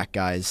we're back,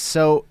 guys.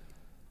 So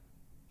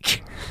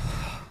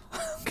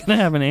Gonna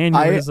have an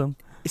aneurysm.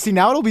 see,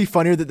 now it'll be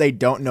funnier that they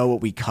don't know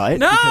what we cut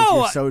No! because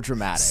you're so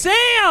dramatic.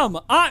 Sam,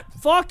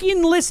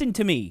 fucking listen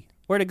to me.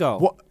 Where to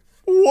go?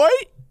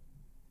 What?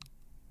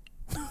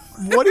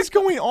 What is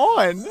going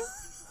on?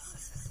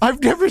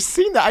 I've never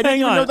seen that. I didn't Hang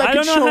even on. know that I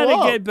could don't know show how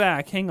up. to get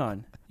back. Hang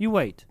on. You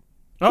wait.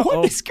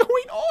 What is going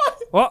on?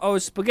 Uh-oh,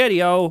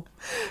 spaghetti-o.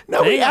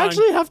 No, we Hang on.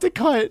 actually have to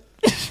cut.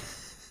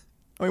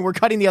 I mean, we're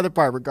cutting the other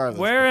part regardless.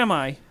 Where am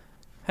I?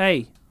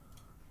 Hey.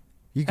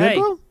 You good, Hey.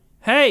 bro?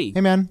 Hey.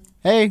 Hey, man.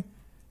 Hey.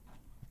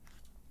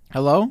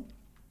 Hello?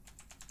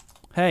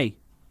 Hey.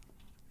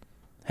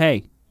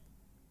 Hey.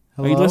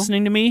 Hello? Are you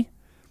listening to me?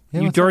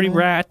 Yeah, you what's up, dirty man?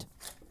 rat.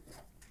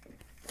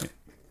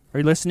 Are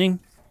you listening?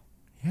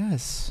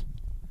 Yes.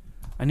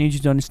 I need you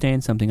to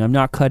understand something. I'm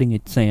not cutting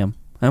it, Sam.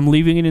 I'm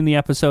leaving it in the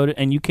episode,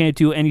 and you can't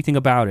do anything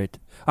about it.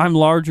 I'm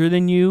larger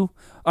than you.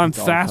 I'm It's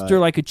all faster cut.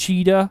 like a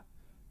cheetah.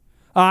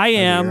 I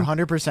You're am.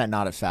 100%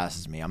 not as fast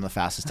as me. I'm the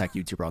fastest tech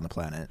YouTuber on the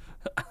planet.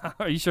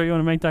 Are you sure you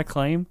want to make that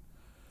claim?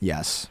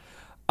 Yes.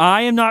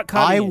 I am not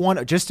cutting I it.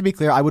 want, just to be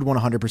clear, I would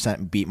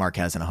 100% beat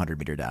Marquez in a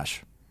 100-meter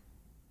dash.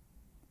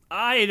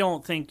 I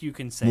don't think you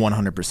can say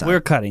 100%. We're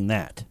cutting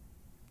that.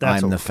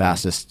 That's I'm what the we're cutting.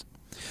 fastest.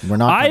 We're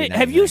not cutting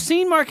Have you anything.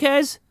 seen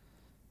Marquez?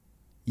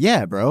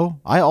 Yeah, bro.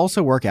 I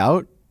also work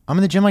out. I'm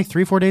in the gym like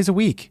 3-4 days a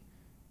week.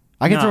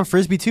 I can No. throw a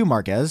frisbee too,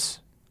 Marquez.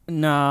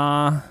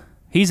 Nah.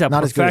 He's a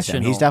Not as good as him.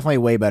 professional. He's definitely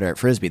way better at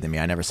frisbee than me.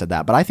 I never said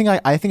that, but I think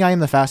I am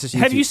the fastest.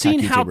 Have you tech seen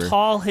how YouTuber.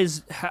 tall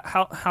his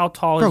how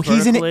tall Bro, his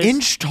he's an vertical is?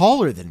 inch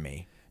taller than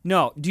me.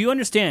 No, do you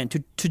understand?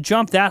 To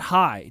jump that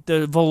high,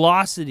 the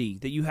velocity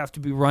that you have to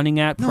be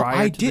running at No, prior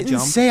I to didn't the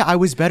jump. say I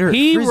was better at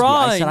He frisbee.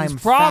 I said runs I'm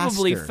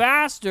probably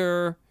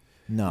faster.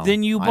 No,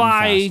 than you I'm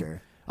by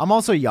faster. I'm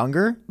also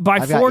younger. by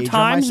I've got 4 age on my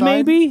times, side.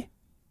 maybe.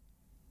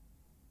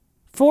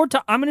 4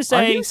 times. I'm going to Are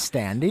say you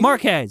standing?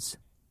 Marquez.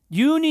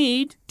 You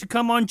need to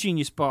come on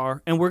Genius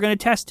Bar, and we're going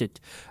to test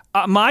it.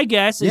 My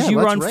guess is Yeah, you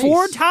let's run race.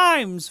 4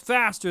 times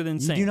faster than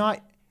You Sam. do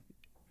not.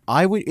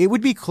 I would. It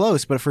would be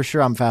close, but for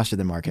sure I'm faster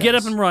than Marquez. Get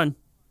up and run.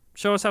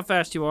 Show us how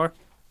fast you are.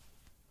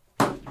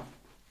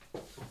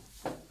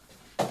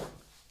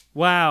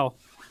 Wow.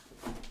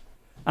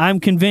 I'm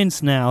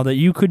convinced now that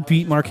you could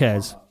beat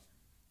Marquez.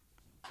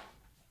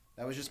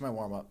 That was just my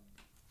warm up.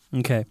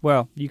 Okay,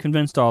 well, you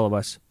convinced all of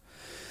us.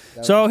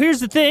 So here's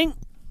the thing.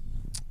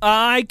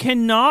 I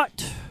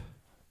cannot...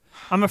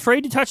 I'm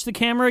afraid to touch the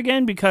camera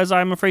again because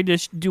I'm afraid to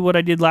do what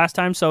I did last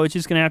time, so it's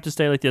just going to have to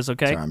stay like this,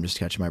 okay? Sorry, I'm just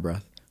catching my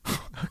breath.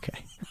 Okay.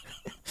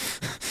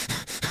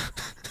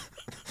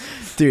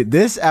 Dude,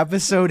 this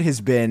episode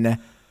has been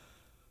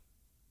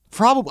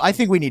probably. I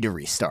think we need to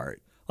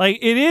restart. Like,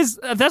 it is.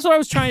 That's what I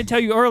was trying to tell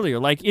you earlier.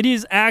 Like, it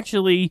is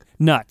actually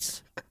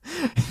nuts.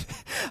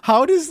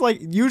 How does, like,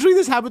 usually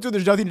this happens when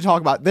there's nothing to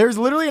talk about. There's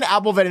literally an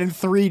Apple event in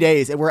 3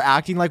 days, and we're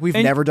acting like we've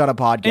never done a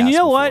podcast And you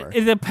know before.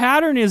 what? The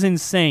pattern is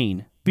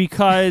insane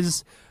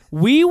because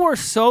we were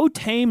so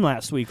tame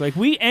last week. Like,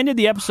 we ended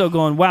the episode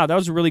going, wow, that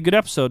was a really good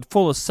episode,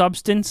 full of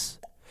substance.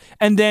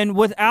 And then,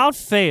 without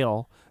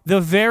fail,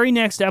 the very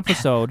next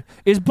episode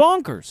is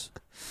bonkers.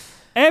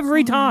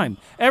 Every time.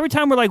 Every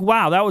time we're like,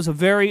 wow, that was a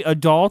very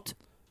adult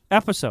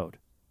episode.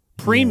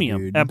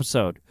 Premium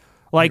episode.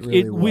 Like,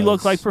 really we look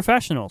was. like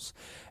professionals.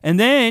 And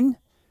then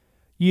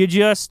you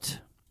just,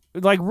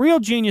 like, real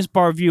Genius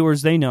Bar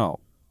viewers, they know.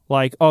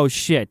 Like, oh,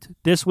 shit,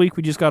 this week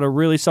we just got a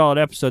really solid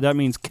episode. That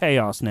means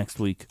chaos next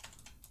week.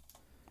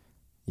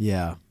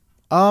 Yeah.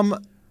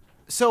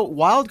 So,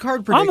 wild card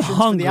I'm predictions for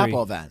hungry. the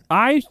Apple event.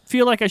 I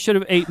feel like I should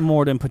have ate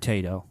more than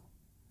potato.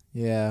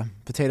 Yeah,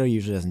 potato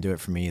usually doesn't do it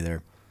for me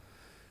either.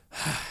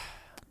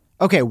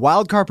 Okay,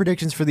 wild card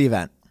predictions for the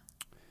event.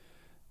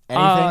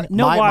 Anything?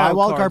 No my wild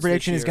wild cards card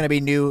prediction this is going to be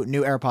new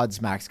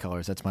AirPods Max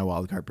colors. That's my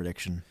wild card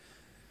prediction.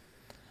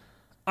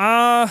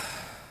 I'm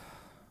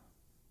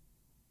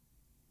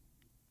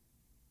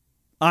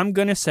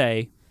going to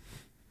say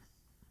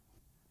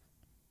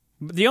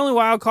the only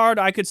wild card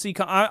I could see,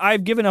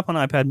 I've given up on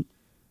iPad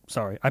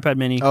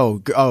Mini. Oh,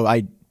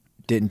 I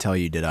didn't tell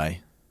you, did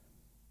I?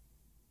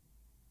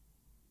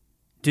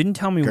 Didn't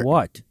tell me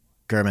what.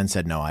 Gurman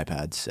said no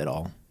iPads at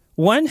all.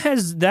 When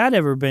has that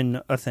ever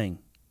been a thing?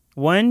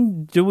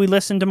 When do we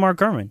listen to Mark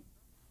Gurman?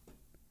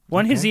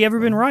 When has he ever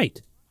been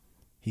right?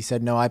 He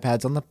said no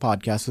iPads on the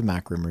podcast with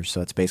Mac Rumors,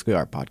 so it's basically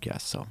our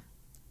podcast. So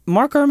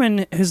Mark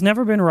Gurman has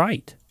never been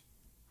right.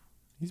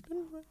 he's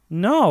been right.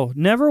 No,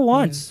 never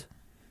once.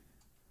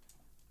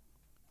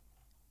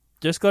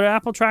 Just go to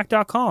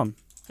appletrack.com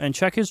and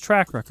check his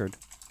track record.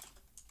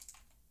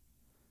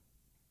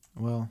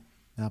 Well,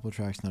 Apple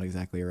Track's not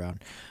exactly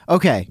around.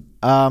 Okay,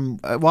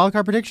 wild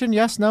card prediction?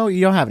 Yes, no,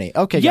 you don't have any.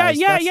 Okay, guys.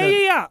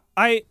 Yeah.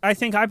 I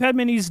think iPad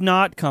Mini's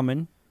not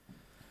coming.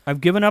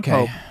 I've given up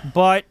hope,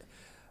 but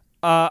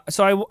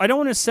so I don't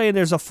want to say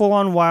there's a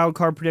full-on wild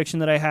card prediction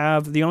that I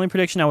have. The only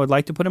prediction I would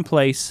like to put in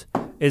place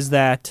is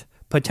that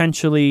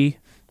potentially,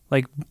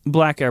 like,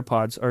 black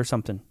AirPods or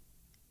something.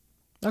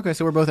 Okay,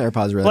 so we're both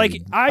AirPods related.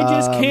 Like, I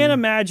just can't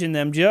imagine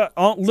them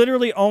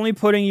literally only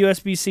putting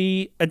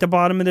USB-C at the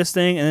bottom of this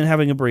thing and then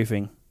having a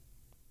briefing.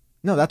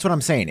 No, that's what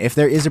I'm saying. If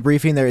there is a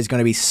briefing, there is going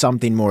to be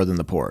something more than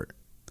the port.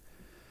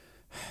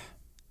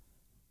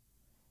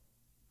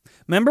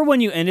 Remember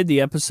when you ended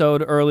the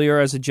episode earlier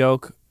as a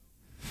joke?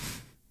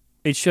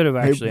 It should have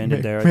actually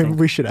ended there. I Maybe think.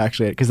 we should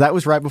actually, because that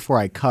was right before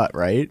I cut,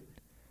 right?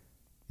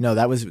 No,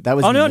 that was.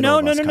 Oh no!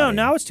 No!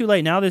 Now it's too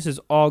late. Now this is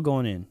all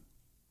going in.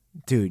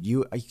 Dude,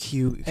 you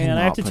And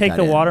I have to take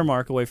the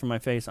watermark away from my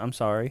face. I'm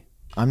sorry.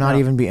 I'm not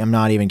even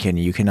kidding.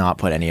 You cannot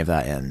put any of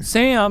that in.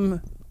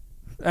 Sam,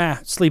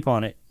 sleep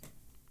on it.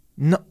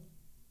 No,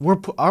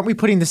 aren't we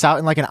putting this out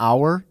in like an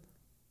hour?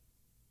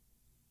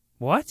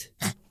 What?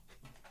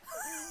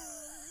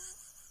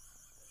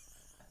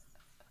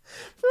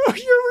 Bro, your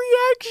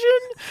reaction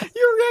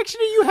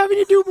to you having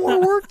to do more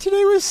work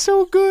today was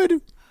so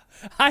good.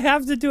 I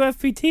have to do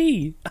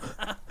FPT.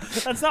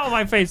 That's not what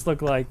my face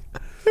looked like. It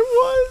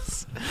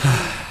was.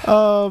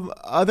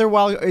 Other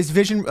wild is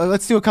Vision.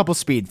 Let's do a couple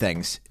speed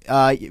things.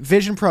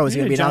 Vision Pro is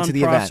going to be announced at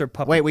the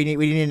event. Wait, we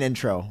need an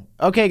intro.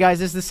 Okay, guys,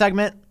 this is the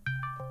segment.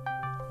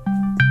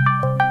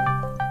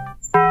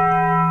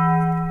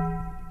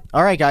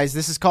 All right, guys,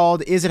 this is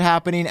called Is It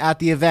Happening at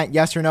the Event?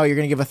 Yes or no? You're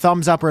going to give a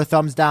thumbs up or a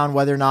thumbs down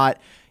whether or not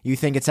you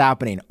think it's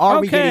happening. Are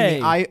we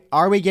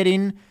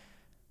getting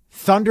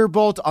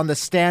Thunderbolt on the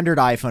standard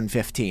iPhone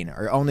 15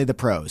 or only the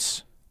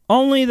Pros?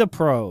 Only the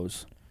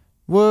Pros.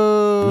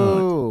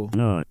 Whoa.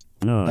 Nut.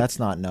 That's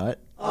not nut.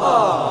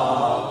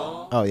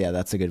 Oh, yeah,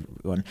 that's a good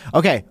one.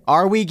 Okay,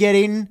 are we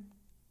getting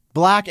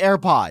black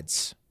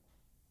AirPods?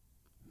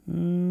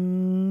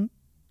 Maybe.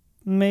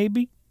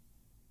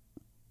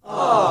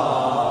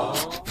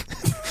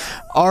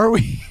 Is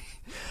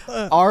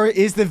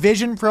the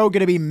Vision Pro going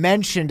to be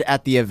mentioned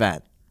at the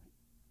event?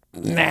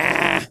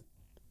 Nah.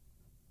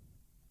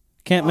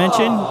 Can't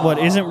mention what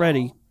isn't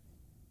ready.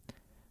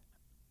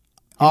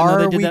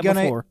 Are we we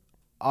gonna? Before.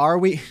 Are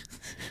we?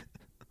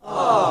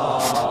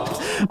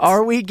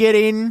 Are we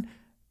getting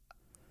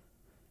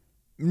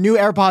new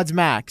AirPods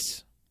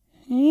Max?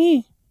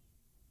 Maybe.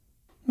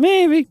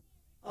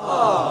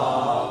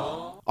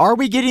 Are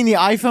we getting the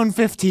iPhone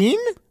 15?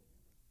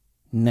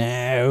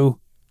 No.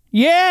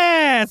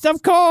 Yes,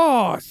 of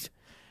course.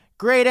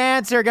 Great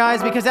answer,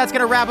 guys, because that's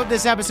going to wrap up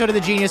this episode of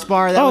the Genius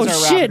Bar. That was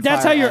our shit, rapid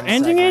that's fire how you're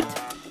end ending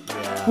segment.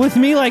 it? With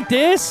me like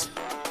this?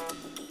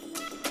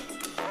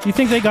 You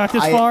think they got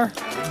this far?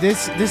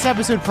 This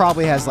episode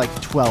probably has like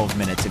 12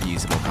 minutes of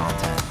usable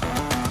content.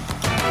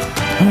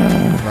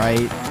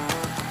 Right?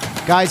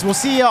 Guys, we'll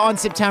see you on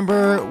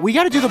September. We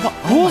got to do the...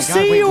 We'll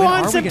see you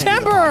on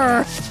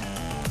September!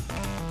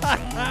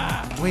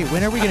 Wait,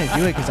 when are we going to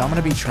do it? Because I'm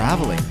going to be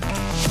traveling.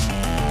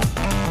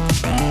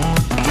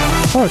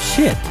 Oh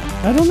shit!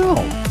 I don't know.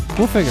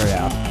 We'll figure it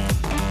out.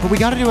 But we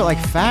got to do it like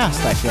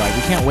fast. I feel like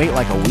we can't wait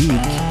like a week.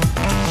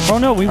 Oh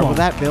no, we Or will won't.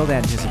 that build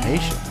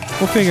anticipation?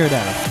 We'll figure it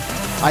out.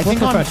 I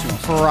think on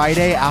professionals.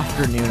 Friday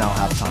afternoon I'll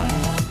have time.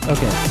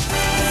 Okay.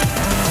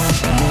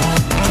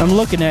 I'm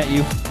looking at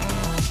you.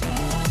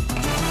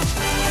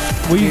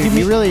 Will you Dude, give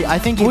me? really? I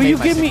think you Will made you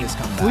my give me? sickness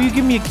come back. Will you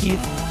give me a key?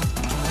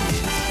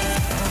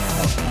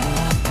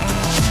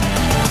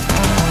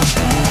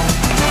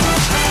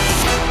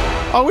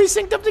 Oh, we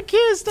synced up to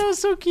Kiss. That was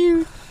so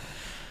cute.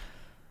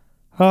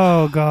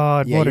 Oh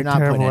God! Yeah, what you're a not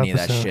terrible putting any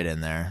episode. of that shit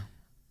in there.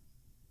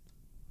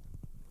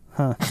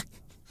 Huh.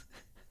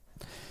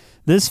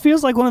 This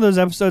feels like one of those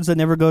episodes that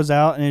never goes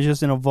out and is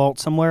just in a vault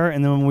somewhere,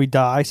 and then when we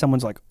die,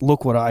 someone's like,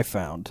 "Look what I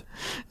found."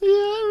 Yeah, it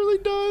really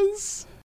does.